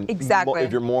works. You're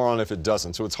if you're a moron if it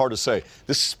doesn't. So it's hard to say.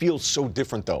 This feels so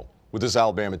different though with this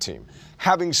Alabama team.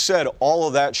 Having said all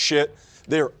of that shit,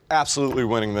 they're absolutely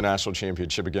winning the national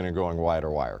championship again and going wire to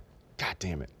wire. God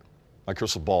damn it. My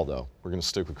crystal ball, though. We're going to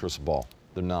stick with crystal ball.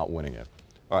 They're not winning it.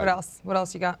 All right. What else? What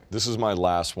else you got? This is my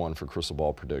last one for crystal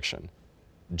ball prediction.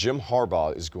 Jim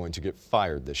Harbaugh is going to get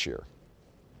fired this year.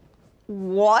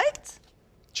 What?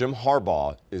 Jim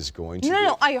Harbaugh is going to get fired.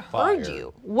 No, I heard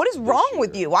you. What is wrong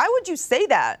with you? Why would you say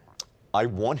that? I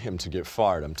want him to get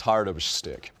fired. I'm tired of his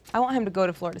stick. I want him to go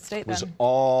to Florida State then. It was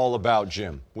all about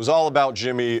Jim. It was all about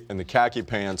Jimmy and the khaki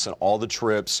pants and all the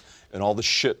trips and all the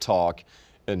shit talk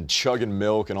and chugging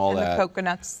milk and all that. And the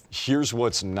coconuts. Here's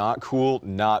what's not cool,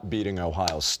 not beating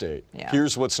Ohio State. Yeah.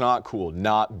 Here's what's not cool,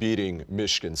 not beating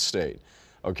Michigan State.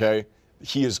 Okay?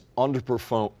 He has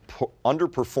underperformed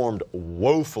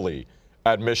woefully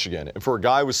at Michigan. And for a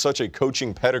guy with such a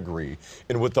coaching pedigree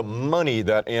and with the money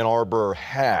that Ann Arbor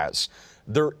has,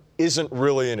 there isn't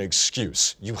really an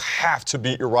excuse. You have to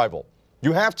beat your rival.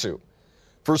 You have to.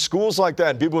 For schools like that,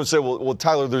 and people would say, well,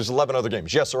 Tyler, there's 11 other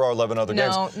games. Yes, there are 11 other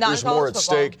games. Not there's more at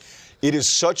stake. It is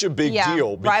such a big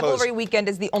deal because rivalry weekend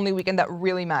is the only weekend that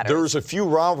really matters. There's a few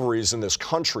rivalries in this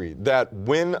country that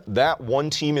when that one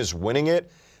team is winning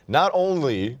it, not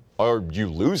only are you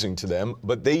losing to them,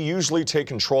 but they usually take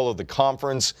control of the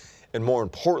conference, and more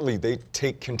importantly, they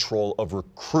take control of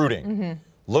recruiting.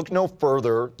 Look no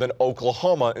further than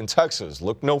Oklahoma and Texas.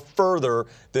 Look no further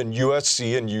than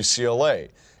USC and UCLA.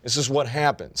 This is what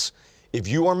happens. If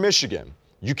you are Michigan,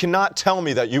 you cannot tell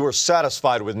me that you are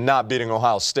satisfied with not beating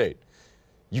Ohio State.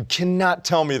 You cannot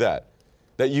tell me that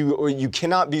you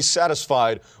cannot be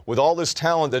satisfied with all this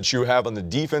talent that you have on the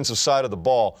defensive side of the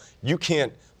ball. You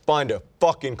can't Find a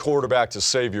fucking quarterback to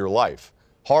save your life.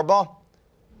 Harbaugh,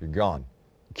 you're gone.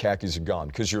 Khakis are gone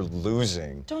because you're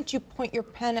losing. Don't you point your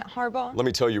pen at Harbaugh? Let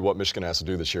me tell you what Michigan has to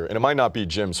do this year. And it might not be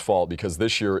Jim's fault because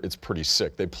this year it's pretty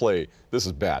sick. This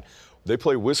is bad. They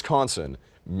play Wisconsin,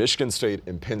 Michigan State,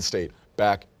 and Penn State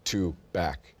back to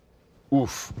back.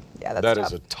 Oof. Yeah, that's That tough.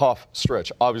 is a tough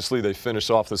stretch. Obviously, they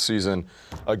finished off the season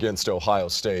against Ohio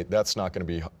State. That's not going to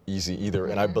be easy either.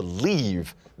 And I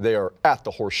believe they are at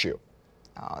the Horseshoe.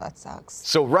 Oh, that sucks.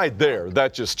 So right there,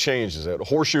 that just changes it.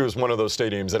 Horseshoe is one of those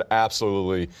stadiums that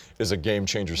absolutely is a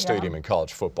game-changer stadium in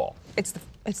college football. It's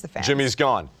the fans. Jimmy's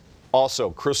gone. Also,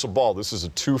 crystal ball, this is a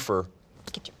twofer.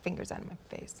 Get your fingers out of my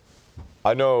face.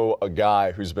 I know a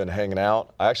guy who's been hanging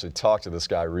out. I actually talked to this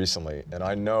guy recently, and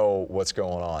I know what's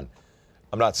going on.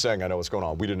 I'm not saying I know what's going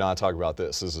on. We did not talk about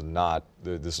this. This is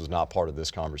not part of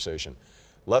this conversation.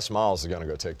 Les Miles is going to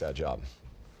go take that job.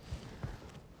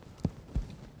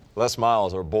 Les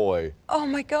Miles, our boy. Oh,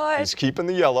 my God. He's keeping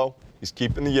the yellow.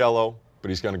 But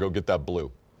he's going to go get that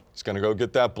blue.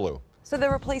 So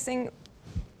they're replacing.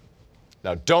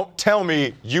 Now, don't tell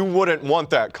me you wouldn't want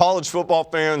that. College football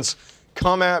fans,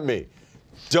 come at me.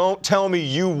 Don't tell me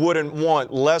you wouldn't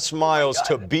want Les Miles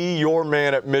to be your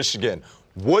man at Michigan.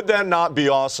 Would that not be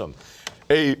awesome?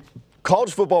 A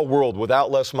college football world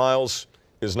without Les Miles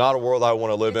is not a world I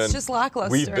want to live in. It's just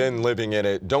lackluster. We've been living in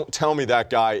it. Don't tell me that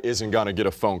guy isn't going to get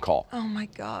a phone call. Oh, my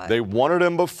God. They wanted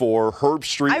him before. Herb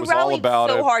Street was all about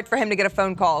it. I rallied so hard for him to get a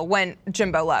phone call when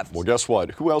Jimbo left. Well, guess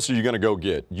what? Who else are you going to go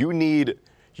get? You need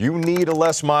a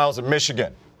Les Miles at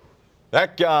Michigan.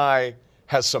 That guy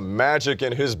has some magic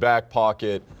in his back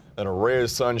pocket, an array of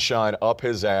sunshine up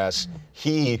his ass.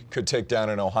 He could take down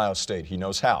an Ohio State. He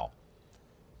knows how.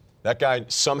 That guy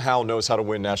somehow knows how to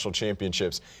win national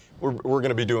championships. We're going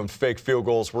to be doing fake field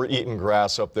goals. We're eating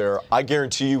grass up there. I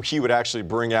guarantee you he would actually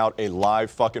bring out a live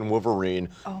fucking Wolverine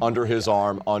under his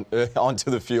arm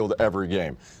onto the field every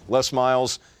game. Les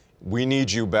Miles, we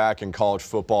need you back in college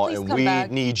football, Please and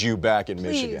we need you back in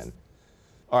Michigan.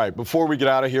 All right, before we get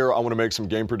out of here, I want to make some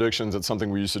game predictions. It's something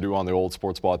we used to do on the old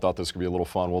sports ball. I thought this could be a little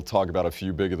fun. We'll talk about a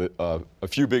few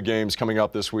big games coming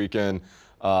up this weekend,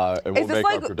 and we'll Is this make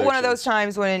our like predictions. one of those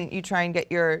times when you try and get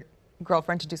your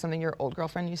girlfriend to do something your old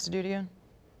girlfriend used to do to you?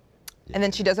 Yeah. And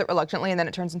then she does it reluctantly, and then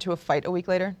it turns into a fight a week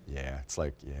later? Yeah, it's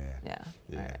like, yeah.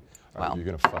 All right. All right, you're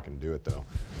going to fucking do it, though.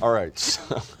 All right,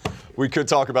 so we could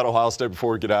talk about Ohio State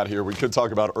before we get out of here. We could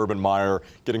talk about Urban Meyer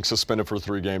getting suspended for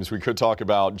 3 games. We could talk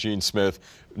about Gene Smith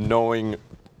knowing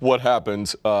what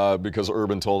happened because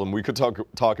Urban told him. We could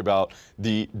talk about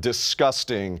the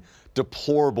disgusting,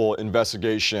 deplorable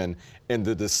investigation and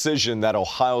the decision that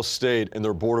Ohio State and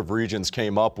their Board of Regents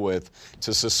came up with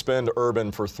to suspend Urban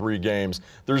for 3 games.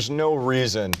 There's no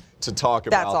reason to talk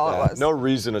about that. That's all it was. No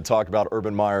reason to talk about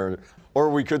Urban Meyer. Or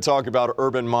we could talk about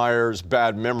Urban Meyer's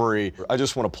bad memory. I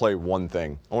just want to play one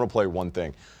thing.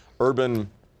 Urban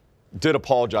did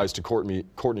apologize to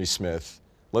Courtney Smith.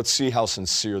 Let's see how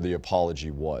sincere the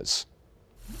apology was.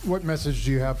 What message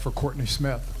do you have for Courtney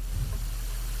Smith?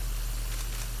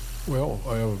 Well,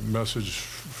 I have a message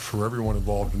for everyone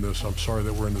involved in this. I'm sorry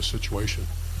that we're in this situation.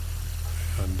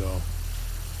 And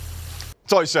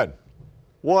that's all he said.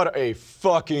 What a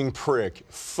fucking prick.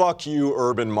 Fuck you,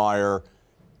 Urban Meyer.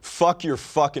 Fuck your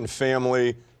fucking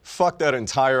family. Fuck that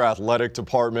entire athletic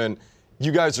department.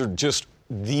 You guys are just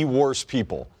the worst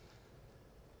people.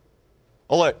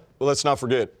 Let's not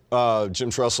forget,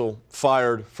 Jim Tressel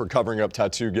fired for covering up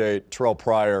Tattoo-gate. Terrell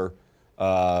Pryor,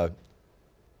 what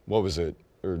was it?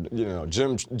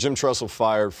 Jim Tressel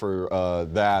fired for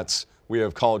that. We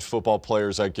have college football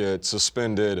players that get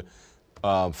suspended,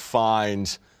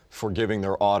 fined for giving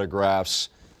their autographs.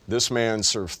 This man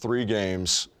served 3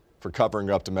 games for covering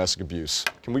up domestic abuse.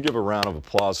 Can we give a round of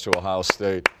applause to Ohio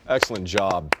State? Excellent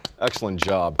job.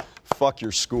 Fuck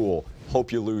your school.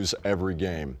 Hope you lose every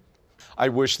game. I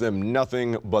wish them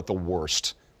nothing but the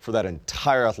worst for that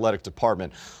entire athletic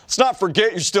department. Let's not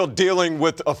forget you're still dealing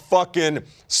with a fucking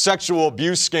sexual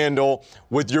abuse scandal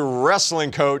with your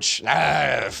wrestling coach.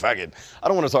 Fuck it. I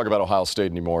don't want to talk about Ohio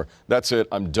State anymore. That's it.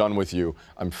 I'm done with you.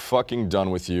 I'm fucking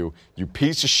done with you. You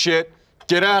piece of shit.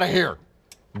 Get out of here.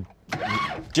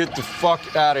 Get the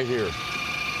fuck out of here.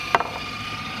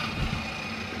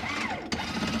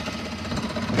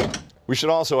 We should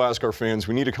also ask our fans,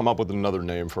 we need to come up with another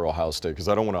name for Ohio State because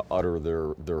I don't want to utter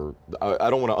I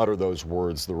don't want to utter those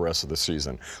words the rest of the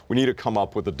season. We need to come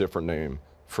up with a different name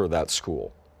for that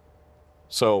school.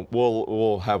 So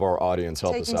we'll have our audience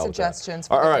help us out with that. Taking suggestions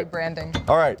for the rebranding.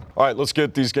 All right, let's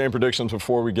get these game predictions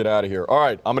before we get out of here. All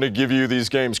right, I'm going to give you these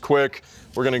games quick.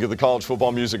 We're going to get the college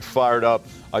football music fired up.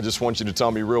 I just want you to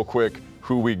tell me real quick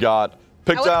who we got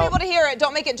I want people to hear it.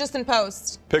 Don't make it just in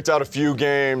post. Picked out a few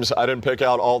games. I didn't pick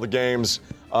out all the games.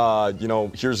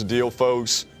 Here's the deal,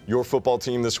 folks. Your football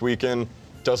team this weekend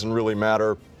doesn't really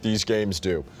matter. These games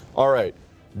do. All right.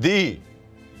 The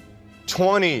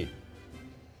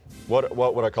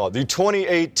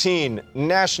 2018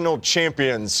 national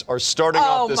champions are starting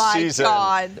off this season. Oh,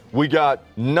 my God. We got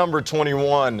number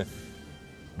 21,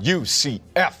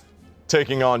 UCF,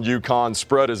 taking on UConn.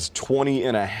 Spread is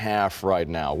 20.5 right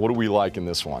now. What do we like in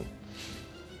this one?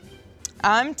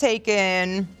 I'm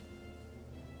taking.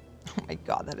 Oh my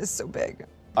God, that is so big.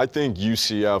 I think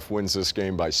UCF wins this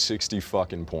game by 60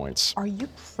 fucking points. Are you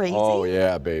crazy? Oh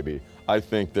yeah, baby. I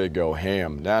think they go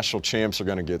ham. National champs are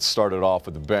going to get started off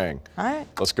with a bang. All right.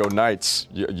 Let's go Knights.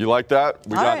 You like that?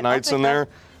 We All got right, Knights in there.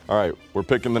 All right, we're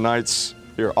picking the Knights.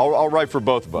 Here, I'll write for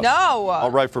both of us. No.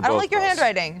 I'll write for both of us. I don't like your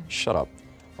handwriting. Shut up.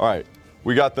 All right,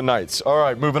 we got the Knights. All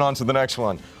right, moving on to the next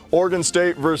one. Oregon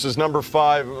State versus number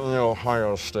 5,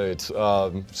 Ohio State.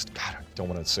 God, I don't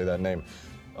want to say that name.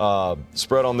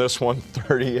 Spread on this one,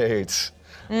 38.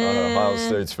 Ohio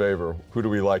State's favor. Who do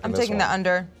we like in this one? I'm taking the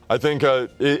under. I think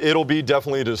it'll be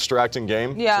definitely a distracting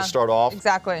game to start off.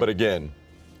 Exactly. But again,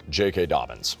 J.K.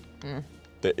 Dobbins.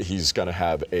 He's going to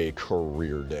have a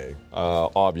career day.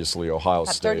 Obviously, Ohio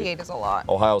State. 38 is a lot.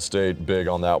 Ohio State, big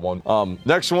on that one.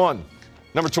 Next one,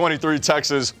 number 23,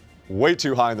 Texas. Way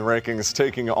too high in the rankings,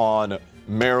 taking on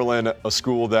Maryland, a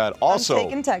school that also I'm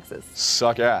taking Texas.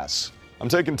 Suck ass. I'm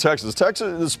taking Texas.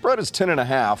 Texas, the spread is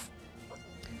 10.5.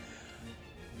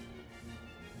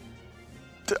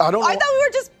 I don't know. I thought we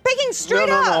were just picking straight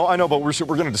up. No, I know, but we're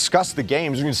going to discuss the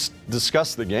games. We're going to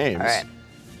discuss the games. All right.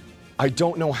 I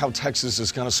don't know how Texas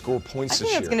is going to score points this year.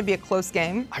 I think it's going to be a close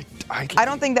game. I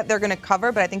don't think that they're going to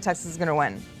cover, but I think Texas is going to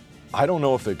win. I don't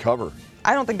know if they cover.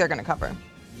 I don't think they're going to cover.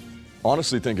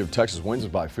 Honestly, think if Texas wins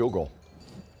it by a field goal.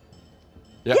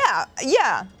 Yeah.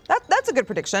 That's a good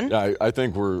prediction. Yeah, I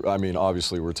think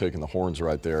obviously we're taking the horns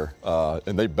right there,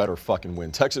 and they better fucking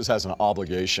win. Texas has an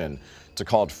obligation to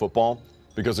college football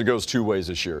because it goes two ways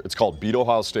this year. It's called beat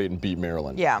Ohio State and beat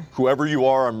Maryland. Yeah. Whoever you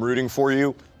are, I'm rooting for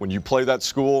you. When you play that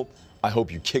school, I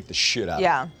hope you kick the shit out of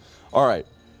Yeah. them. All right.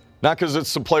 Not because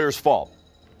it's the players' fault.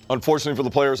 Unfortunately for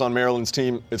the players on Maryland's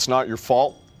team, it's not your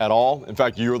fault at all. In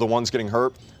fact, you're the ones getting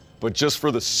hurt. But just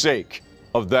for the sake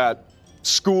of that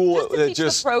school, just to teach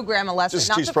the program a lesson,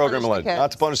 not to punish the kids.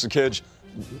 Not to punish the kids.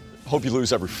 Hope you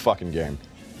lose every fucking game.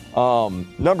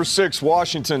 Number 6,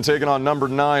 Washington taking on number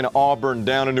 9, Auburn,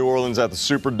 down in New Orleans at the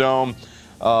Superdome.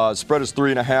 Spread is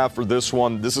 3.5 for this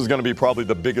one. This is going to be probably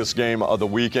the biggest game of the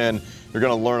weekend. You're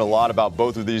going to learn a lot about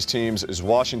both of these teams. Is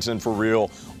Washington for real?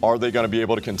 Are they going to be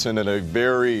able to contend in a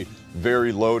very,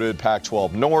 very loaded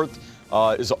Pac-12 North?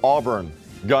 Is Auburn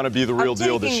going to be the real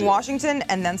deal this year? I'm taking Washington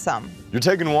and then some. You're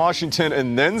taking Washington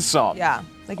and then some? Yeah.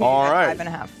 All right.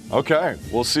 5.5. Okay,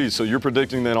 we'll see. So you're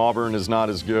predicting that Auburn is not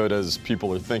as good as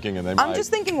people are thinking, and I'm just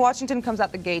thinking Washington comes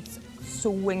out the gates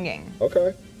swinging.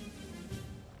 Okay.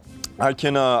 I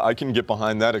can get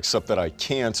behind that, except that I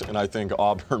can't, and I think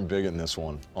Auburn big in this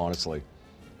one, honestly.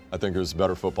 I think there's a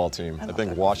better football team. I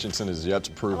think Washington is yet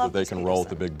to prove that they can roll with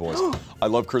the big boys. I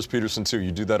love Chris Peterson, too.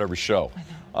 You do that every show.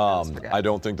 I know. I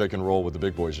don't think they can roll with the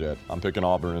big boys yet. I'm picking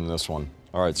Auburn in this one.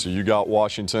 All right, so you got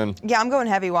Washington. Yeah, I'm going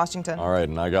heavy Washington. All right,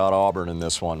 and I got Auburn in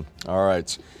this one. All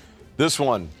right. This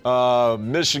one,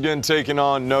 Michigan taking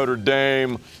on Notre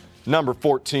Dame. Number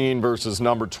 14 versus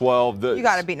number 12. You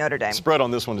got to beat Notre Dame. Spread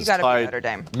on this one is tight. You got to beat Notre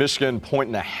Dame. Michigan,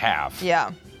 1.5.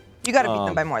 Yeah. You got to beat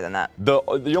them by more than that.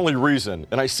 The only reason,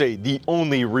 and I say the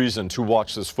only reason to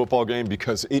watch this football game,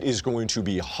 because it is going to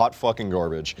be hot fucking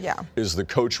garbage, is the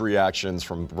coach reactions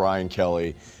from Brian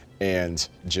Kelly and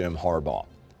Jim Harbaugh.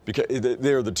 Because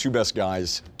they're the two best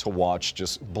guys to watch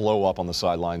just blow up on the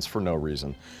sidelines for no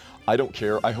reason. I don't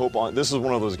care. This is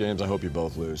one of those games I hope you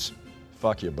both lose.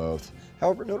 Fuck you both.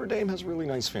 However, Notre Dame has really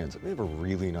nice fans. They have a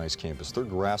really nice campus. Their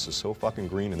grass is so fucking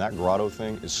green, and that grotto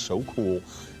thing is so cool.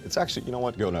 It's actually, you know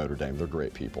what? Go Notre Dame. They're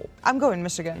great people. I'm going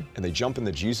Michigan. And they jump in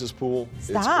the Jesus pool.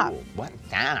 Stop. It's cool. What?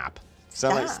 Stop.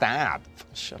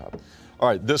 Shut up. All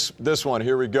right, this one,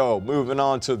 here we go. Moving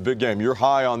on to the big game. You're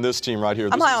high on this team right here.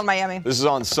 I'm high on Miami. This is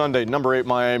on Sunday. Number 8,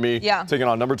 Miami. Yeah. Taking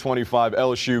on number 25,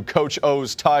 LSU. Coach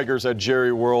O's Tigers at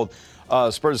Jerry World.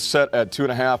 Spurs set at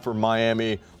 2.5 for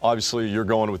Miami. Obviously, you're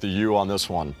going with the U on this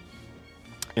one.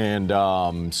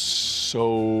 And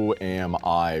so am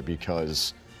I,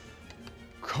 because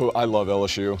I love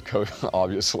LSU,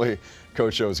 obviously.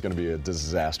 Coach O is going to be a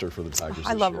disaster for the Tigers.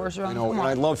 I love Orgeron. You know, and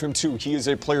I love him too. He is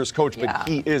a player's coach, but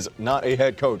he is not a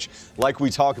head coach, like we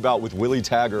talk about with Willie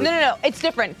Taggart. No. It's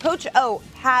different. Coach O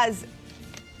has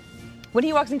When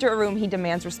he walks into a room, he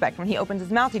demands respect. When he opens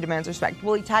his mouth, he demands respect.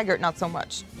 Willie Taggart, not so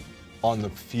much. On the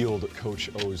field, Coach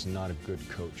O is not a good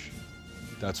coach.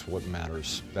 That's what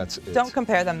matters. That's it. Don't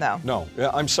compare them, though. No,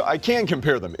 I can't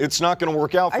compare them. It's not going to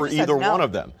work out for either one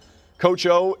of them. Coach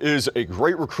O is a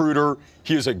great recruiter.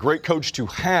 He is a great coach to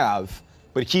have,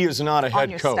 but he is not a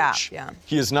head coach. Staff, yeah.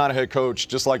 He is not a head coach,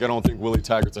 just like I don't think Willie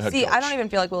Taggart's a head coach. See, I don't even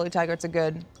feel like Willie Taggart's a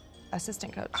good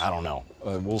assistant coach. I don't know.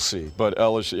 We'll see. But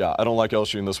LSU, yeah, I don't like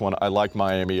LSU in this one. I like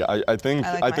Miami. I think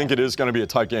it is going to be a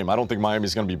tight game. I don't think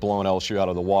Miami's going to be blowing LSU out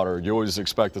of the water. You always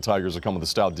expect the Tigers to come with a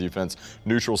stout defense.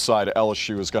 Neutral side,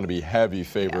 LSU is going to be heavy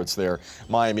favorites there.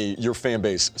 Miami, your fan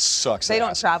base sucks. They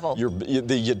don't travel. You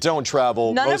don't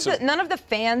travel. None of the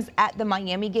fans at the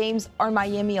Miami games are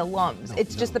Miami alums.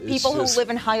 It's just the people who live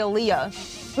in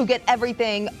Hialeah who get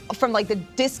everything from like the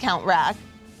discount rack.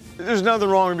 There's nothing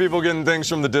wrong with people getting things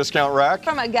from the discount rack.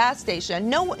 From a gas station.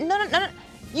 No.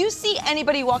 You see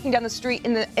anybody walking down the street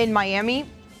in Miami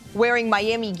wearing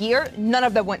Miami gear, none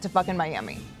of them went to fucking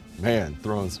Miami. Man,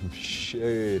 throwing some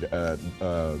shade at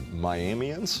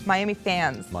Miamians? Miami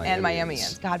fans and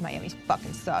Miamians. God, Miami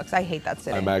fucking sucks. I hate that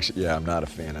city. I'm not a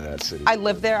fan of that city. I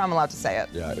live there. I'm allowed to say it.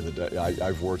 Yeah,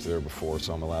 I've worked there before,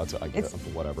 so I'm allowed to.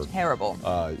 Whatever. Terrible.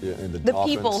 The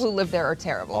Dolphins, people who live there are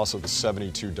terrible. Also, the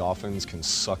 72 Dolphins can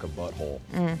suck a butthole.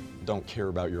 Don't care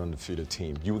about your undefeated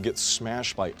team. You would get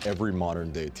smashed by every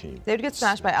modern-day team. They would get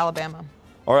smashed by Alabama.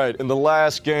 All right, in the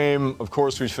last game, of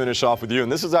course, we finish off with you,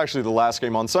 and this is actually the last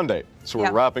game on Sunday. So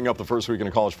we're wrapping up the first weekend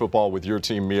of college football with your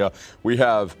team, Mia. We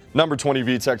have number 20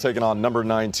 VTech taking on number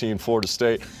 19 Florida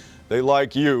State. They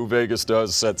like you, Vegas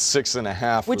does, set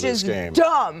 6.5 for this game. Which is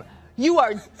dumb. You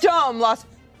are dumb,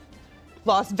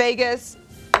 Las Vegas.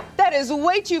 That is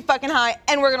way too fucking high,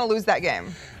 and we're going to lose that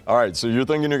game. All right, so you're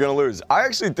thinking you're going to lose. I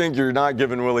actually think you're not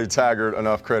giving Willie Taggart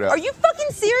enough credit. Are you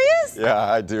fucking serious? Yeah,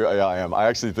 I do. Yeah, I am. I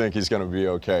actually think he's going to be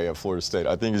okay at Florida State.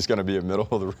 I think he's going to be a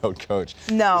middle-of-the-road coach.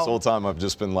 No. This whole time I've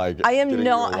just been like, I am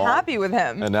not happy with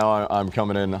him. And now I'm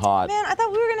coming in hot. Man, I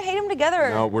thought we were going to hate him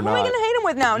together. No, we're not. Who am I going to hate him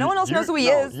with now? No one else knows who he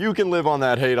is. You can live on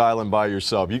that hate island by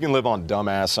yourself. You can live on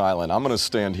dumbass island. I'm going to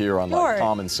stand here on like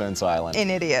common sense island.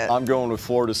 An idiot. I'm going with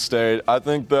Florida State. I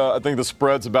think the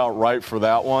spread's about right for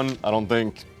that one. I don't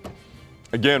think.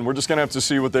 Again, we're just going to have to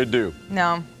see what they do.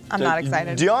 No, I'm not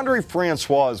excited. DeAndre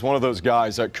Francois is one of those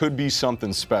guys that could be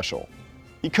something special.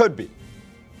 He could be.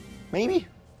 Maybe.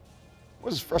 What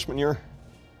was his freshman year?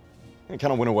 He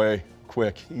kind of went away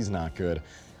quick. He's not good.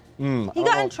 He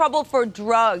got in trouble for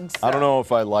drugs. I don't know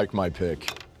if I like my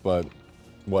pick, but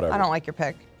whatever. I don't like your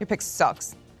pick. Your pick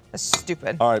sucks. That's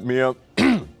stupid. All right, Mia,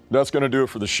 that's going to do it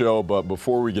for the show, but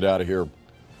before we get out of here.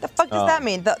 The fuck does that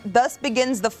mean? Thus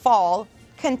begins the fall.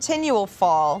 Continual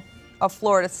fall of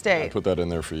Florida State. I put that in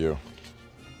there for you.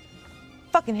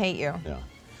 Fucking hate you. Yeah.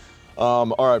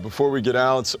 All right, before we get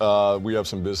out, we have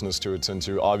some business to attend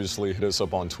to. Obviously, hit us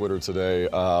up on Twitter today.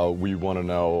 We want to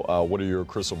know what are your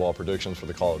crystal ball predictions for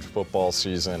the college football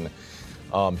season.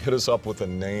 Hit us up with a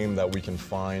name that we can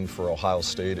find for Ohio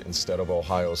State instead of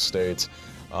Ohio State.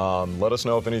 Let us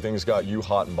know if anything's got you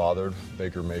hot and bothered.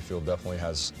 Baker Mayfield definitely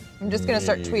has. I'm just going to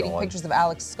start tweeting pictures of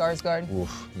Alex Skarsgård.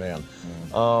 Oof, man.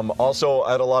 Also,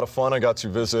 I had a lot of fun. I got to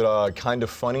visit Kind of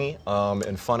Funny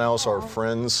in Funhouse, our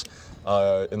friends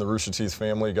in the Rooster Teeth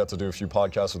family. Got to do a few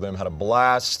podcasts with them. Had a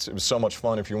blast. It was so much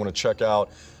fun. If you want to check out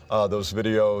those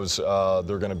videos,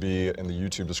 they're going to be in the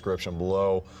YouTube description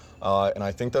below. And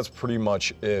I think that's pretty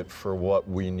much it for what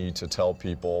we need to tell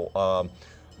people.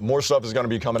 More stuff is going to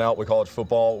be coming out with college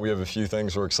football. We have a few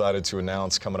things we're excited to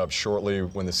announce coming up shortly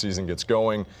when the season gets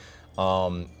going.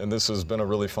 And this has been a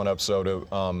really fun episode.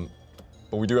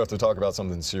 But we do have to talk about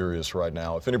something serious right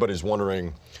now. If anybody's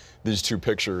wondering, these two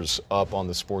pictures up on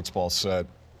the sports ball set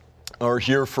are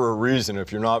here for a reason.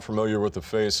 If you're not familiar with the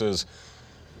faces,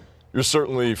 you're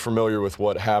certainly familiar with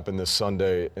what happened this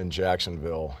Sunday in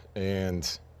Jacksonville.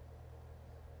 And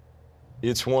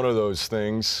it's one of those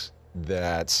things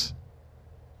that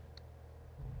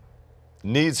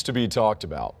needs to be talked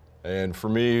about. And for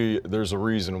me, there's a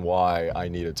reason why I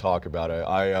need to talk about it.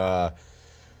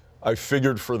 I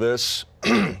figured for this,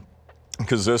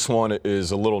 because this one is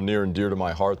a little near and dear to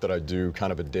my heart, that I do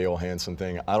kind of a Dale Hansen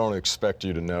thing. I don't expect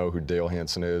you to know who Dale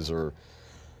Hansen is, or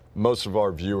most of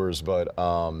our viewers, but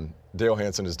Dale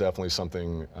Hansen is definitely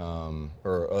something,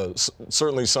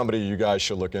 certainly somebody you guys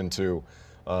should look into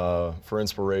for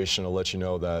inspiration, to let you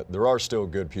know that there are still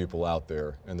good people out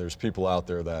there, and there's people out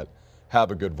there that have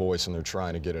a good voice and they're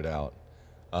trying to get it out.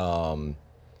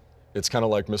 It's kind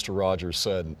of like Mr. Rogers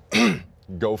said,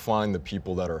 go find the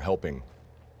people that are helping.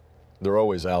 They're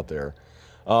always out there.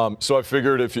 So I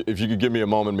figured if you could give me a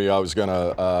moment, I was going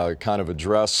to kind of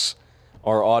address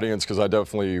our audience because I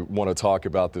definitely want to talk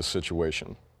about this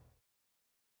situation.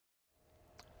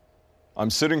 I'm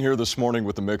sitting here this morning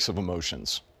with a mix of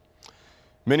emotions.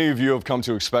 Many of you have come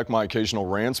to expect my occasional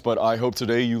rants, but I hope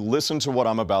today you listen to what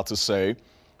I'm about to say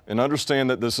and understand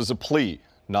that this is a plea,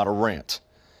 not a rant.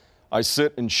 I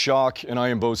sit in shock and I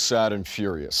am both sad and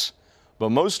furious. But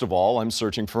most of all, I'm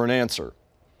searching for an answer.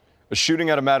 A shooting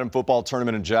at a Madden football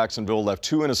tournament in Jacksonville left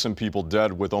 2 innocent people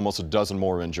dead with almost a dozen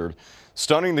more injured,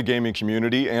 stunning the gaming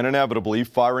community and inevitably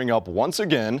firing up once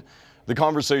again the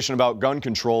conversation about gun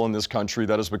control in this country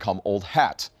that has become old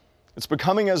hat. It's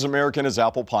becoming as American as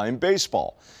apple pie and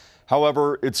baseball.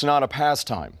 However, it's not a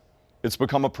pastime. It's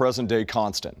become a present-day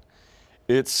constant.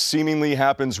 It seemingly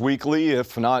happens weekly,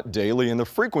 if not daily, and the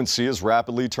frequency is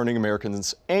rapidly turning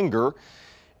Americans' anger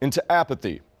into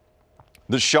apathy.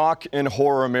 The shock and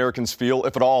horror Americans feel,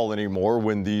 if at all anymore,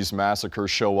 when these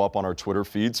massacres show up on our Twitter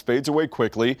feeds fades away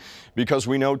quickly because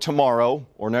we know tomorrow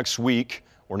or next week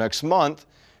or next month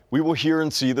we will hear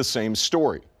and see the same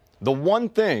story. The one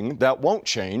thing that won't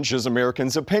change is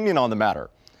Americans' opinion on the matter.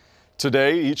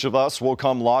 Today, each of us will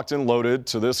come locked and loaded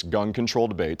to this gun control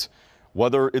debate.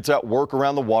 Whether it's at work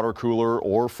around the water cooler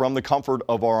or from the comfort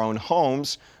of our own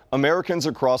homes, Americans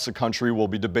across the country will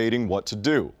be debating what to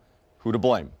do, who to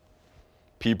blame.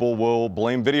 People will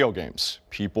blame video games.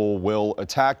 People will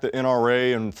attack the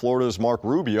NRA and Florida's Mark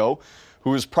Rubio,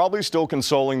 who is probably still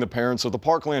consoling the parents of the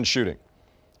Parkland shooting.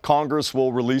 Congress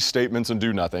will release statements and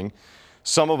do nothing.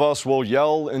 Some of us will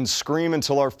yell and scream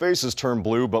until our faces turn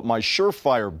blue, but my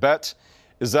surefire bet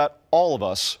is that all of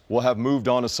us will have moved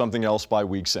on to something else by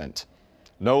week's end.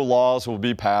 No laws will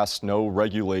be passed, no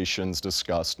regulations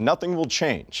discussed. Nothing will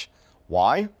change.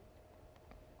 Why?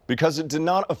 Because it did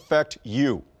not affect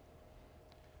you.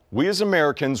 We as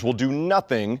Americans will do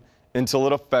nothing until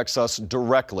it affects us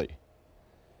directly.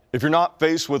 If you're not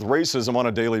faced with racism on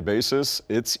a daily basis,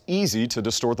 it's easy to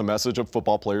distort the message of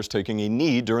football players taking a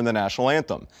knee during the national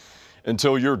anthem.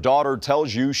 Until your daughter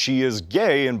tells you she is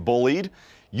gay and bullied,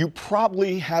 you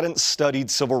probably hadn't studied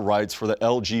civil rights for the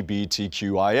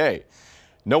LGBTQIA.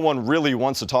 No one really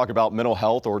wants to talk about mental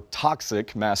health or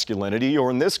toxic masculinity,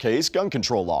 or in this case, gun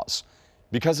control laws,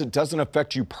 because it doesn't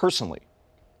affect you personally.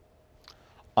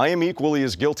 I am equally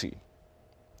as guilty.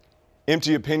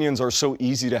 Empty opinions are so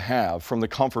easy to have from the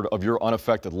comfort of your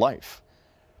unaffected life.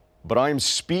 But I am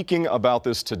speaking about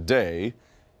this today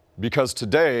because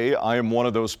today I am one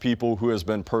of those people who has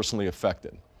been personally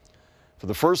affected. For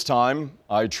the first time,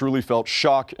 I truly felt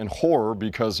shock and horror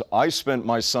because I spent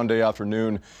my Sunday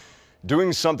afternoon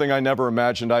doing something I never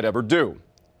imagined I'd ever do,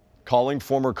 calling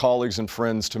former colleagues and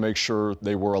friends to make sure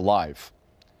they were alive.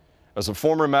 As a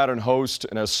former Madden host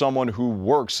and as someone who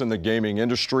works in the gaming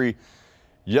industry,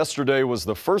 yesterday was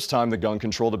the first time the gun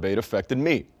control debate affected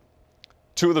me.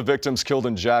 2 of the victims killed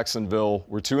in Jacksonville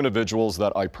were 2 individuals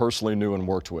that I personally knew and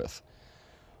worked with.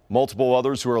 Multiple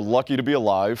others who are lucky to be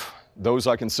alive, those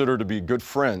I consider to be good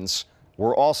friends,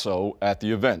 were also at the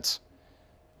event.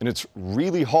 And it's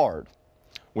really hard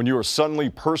when you are suddenly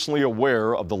personally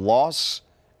aware of the loss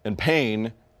and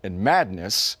pain and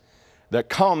madness that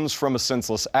comes from a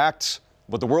senseless act,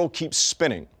 but the world keeps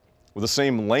spinning with the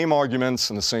same lame arguments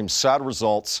and the same sad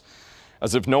results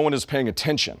as if no one is paying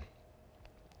attention.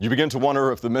 You begin to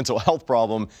wonder if the mental health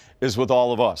problem is with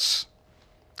all of us.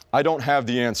 I don't have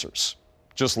the answers,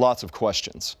 just lots of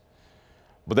questions.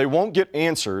 But they won't get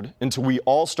answered until we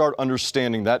all start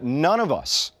understanding that none of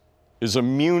us is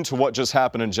immune to what just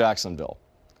happened in Jacksonville.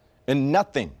 And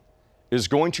nothing is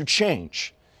going to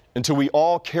change until we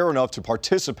all care enough to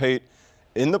participate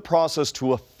in the process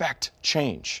to affect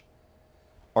change.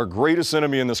 Our greatest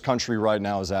enemy in this country right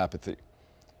now is apathy.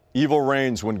 Evil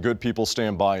reigns when good people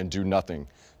stand by and do nothing.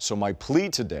 So my plea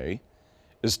today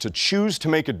is to choose to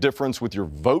make a difference with your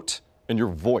vote and your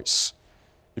voice.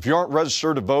 If you aren't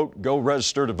registered to vote, go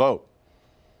register to vote.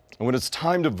 And when it's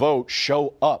time to vote,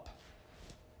 show up.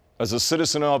 As a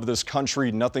citizen of this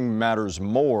country, nothing matters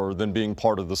more than being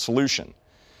part of the solution.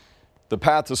 The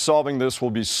path to solving this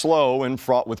will be slow and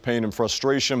fraught with pain and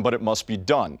frustration, but it must be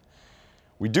done.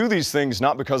 We do these things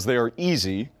not because they are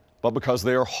easy, but because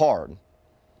they are hard.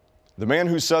 The man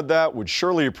who said that would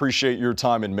surely appreciate your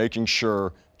time in making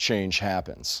sure change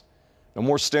happens. No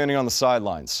more standing on the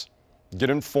sidelines. Get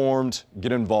informed,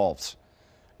 get involved.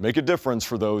 Make a difference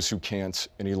for those who can't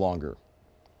any longer.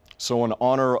 So in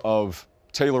honor of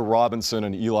Taylor Robinson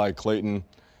and Eli Clayton,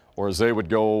 or as they would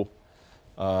go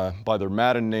by their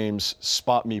Madden names,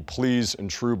 Spot Me Please and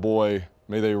True Boy,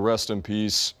 may they rest in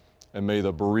peace, and may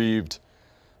the bereaved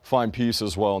find peace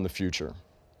as well in the future.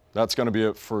 That's going to be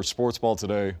it for Sports Ball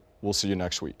today. We'll see you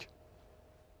next week.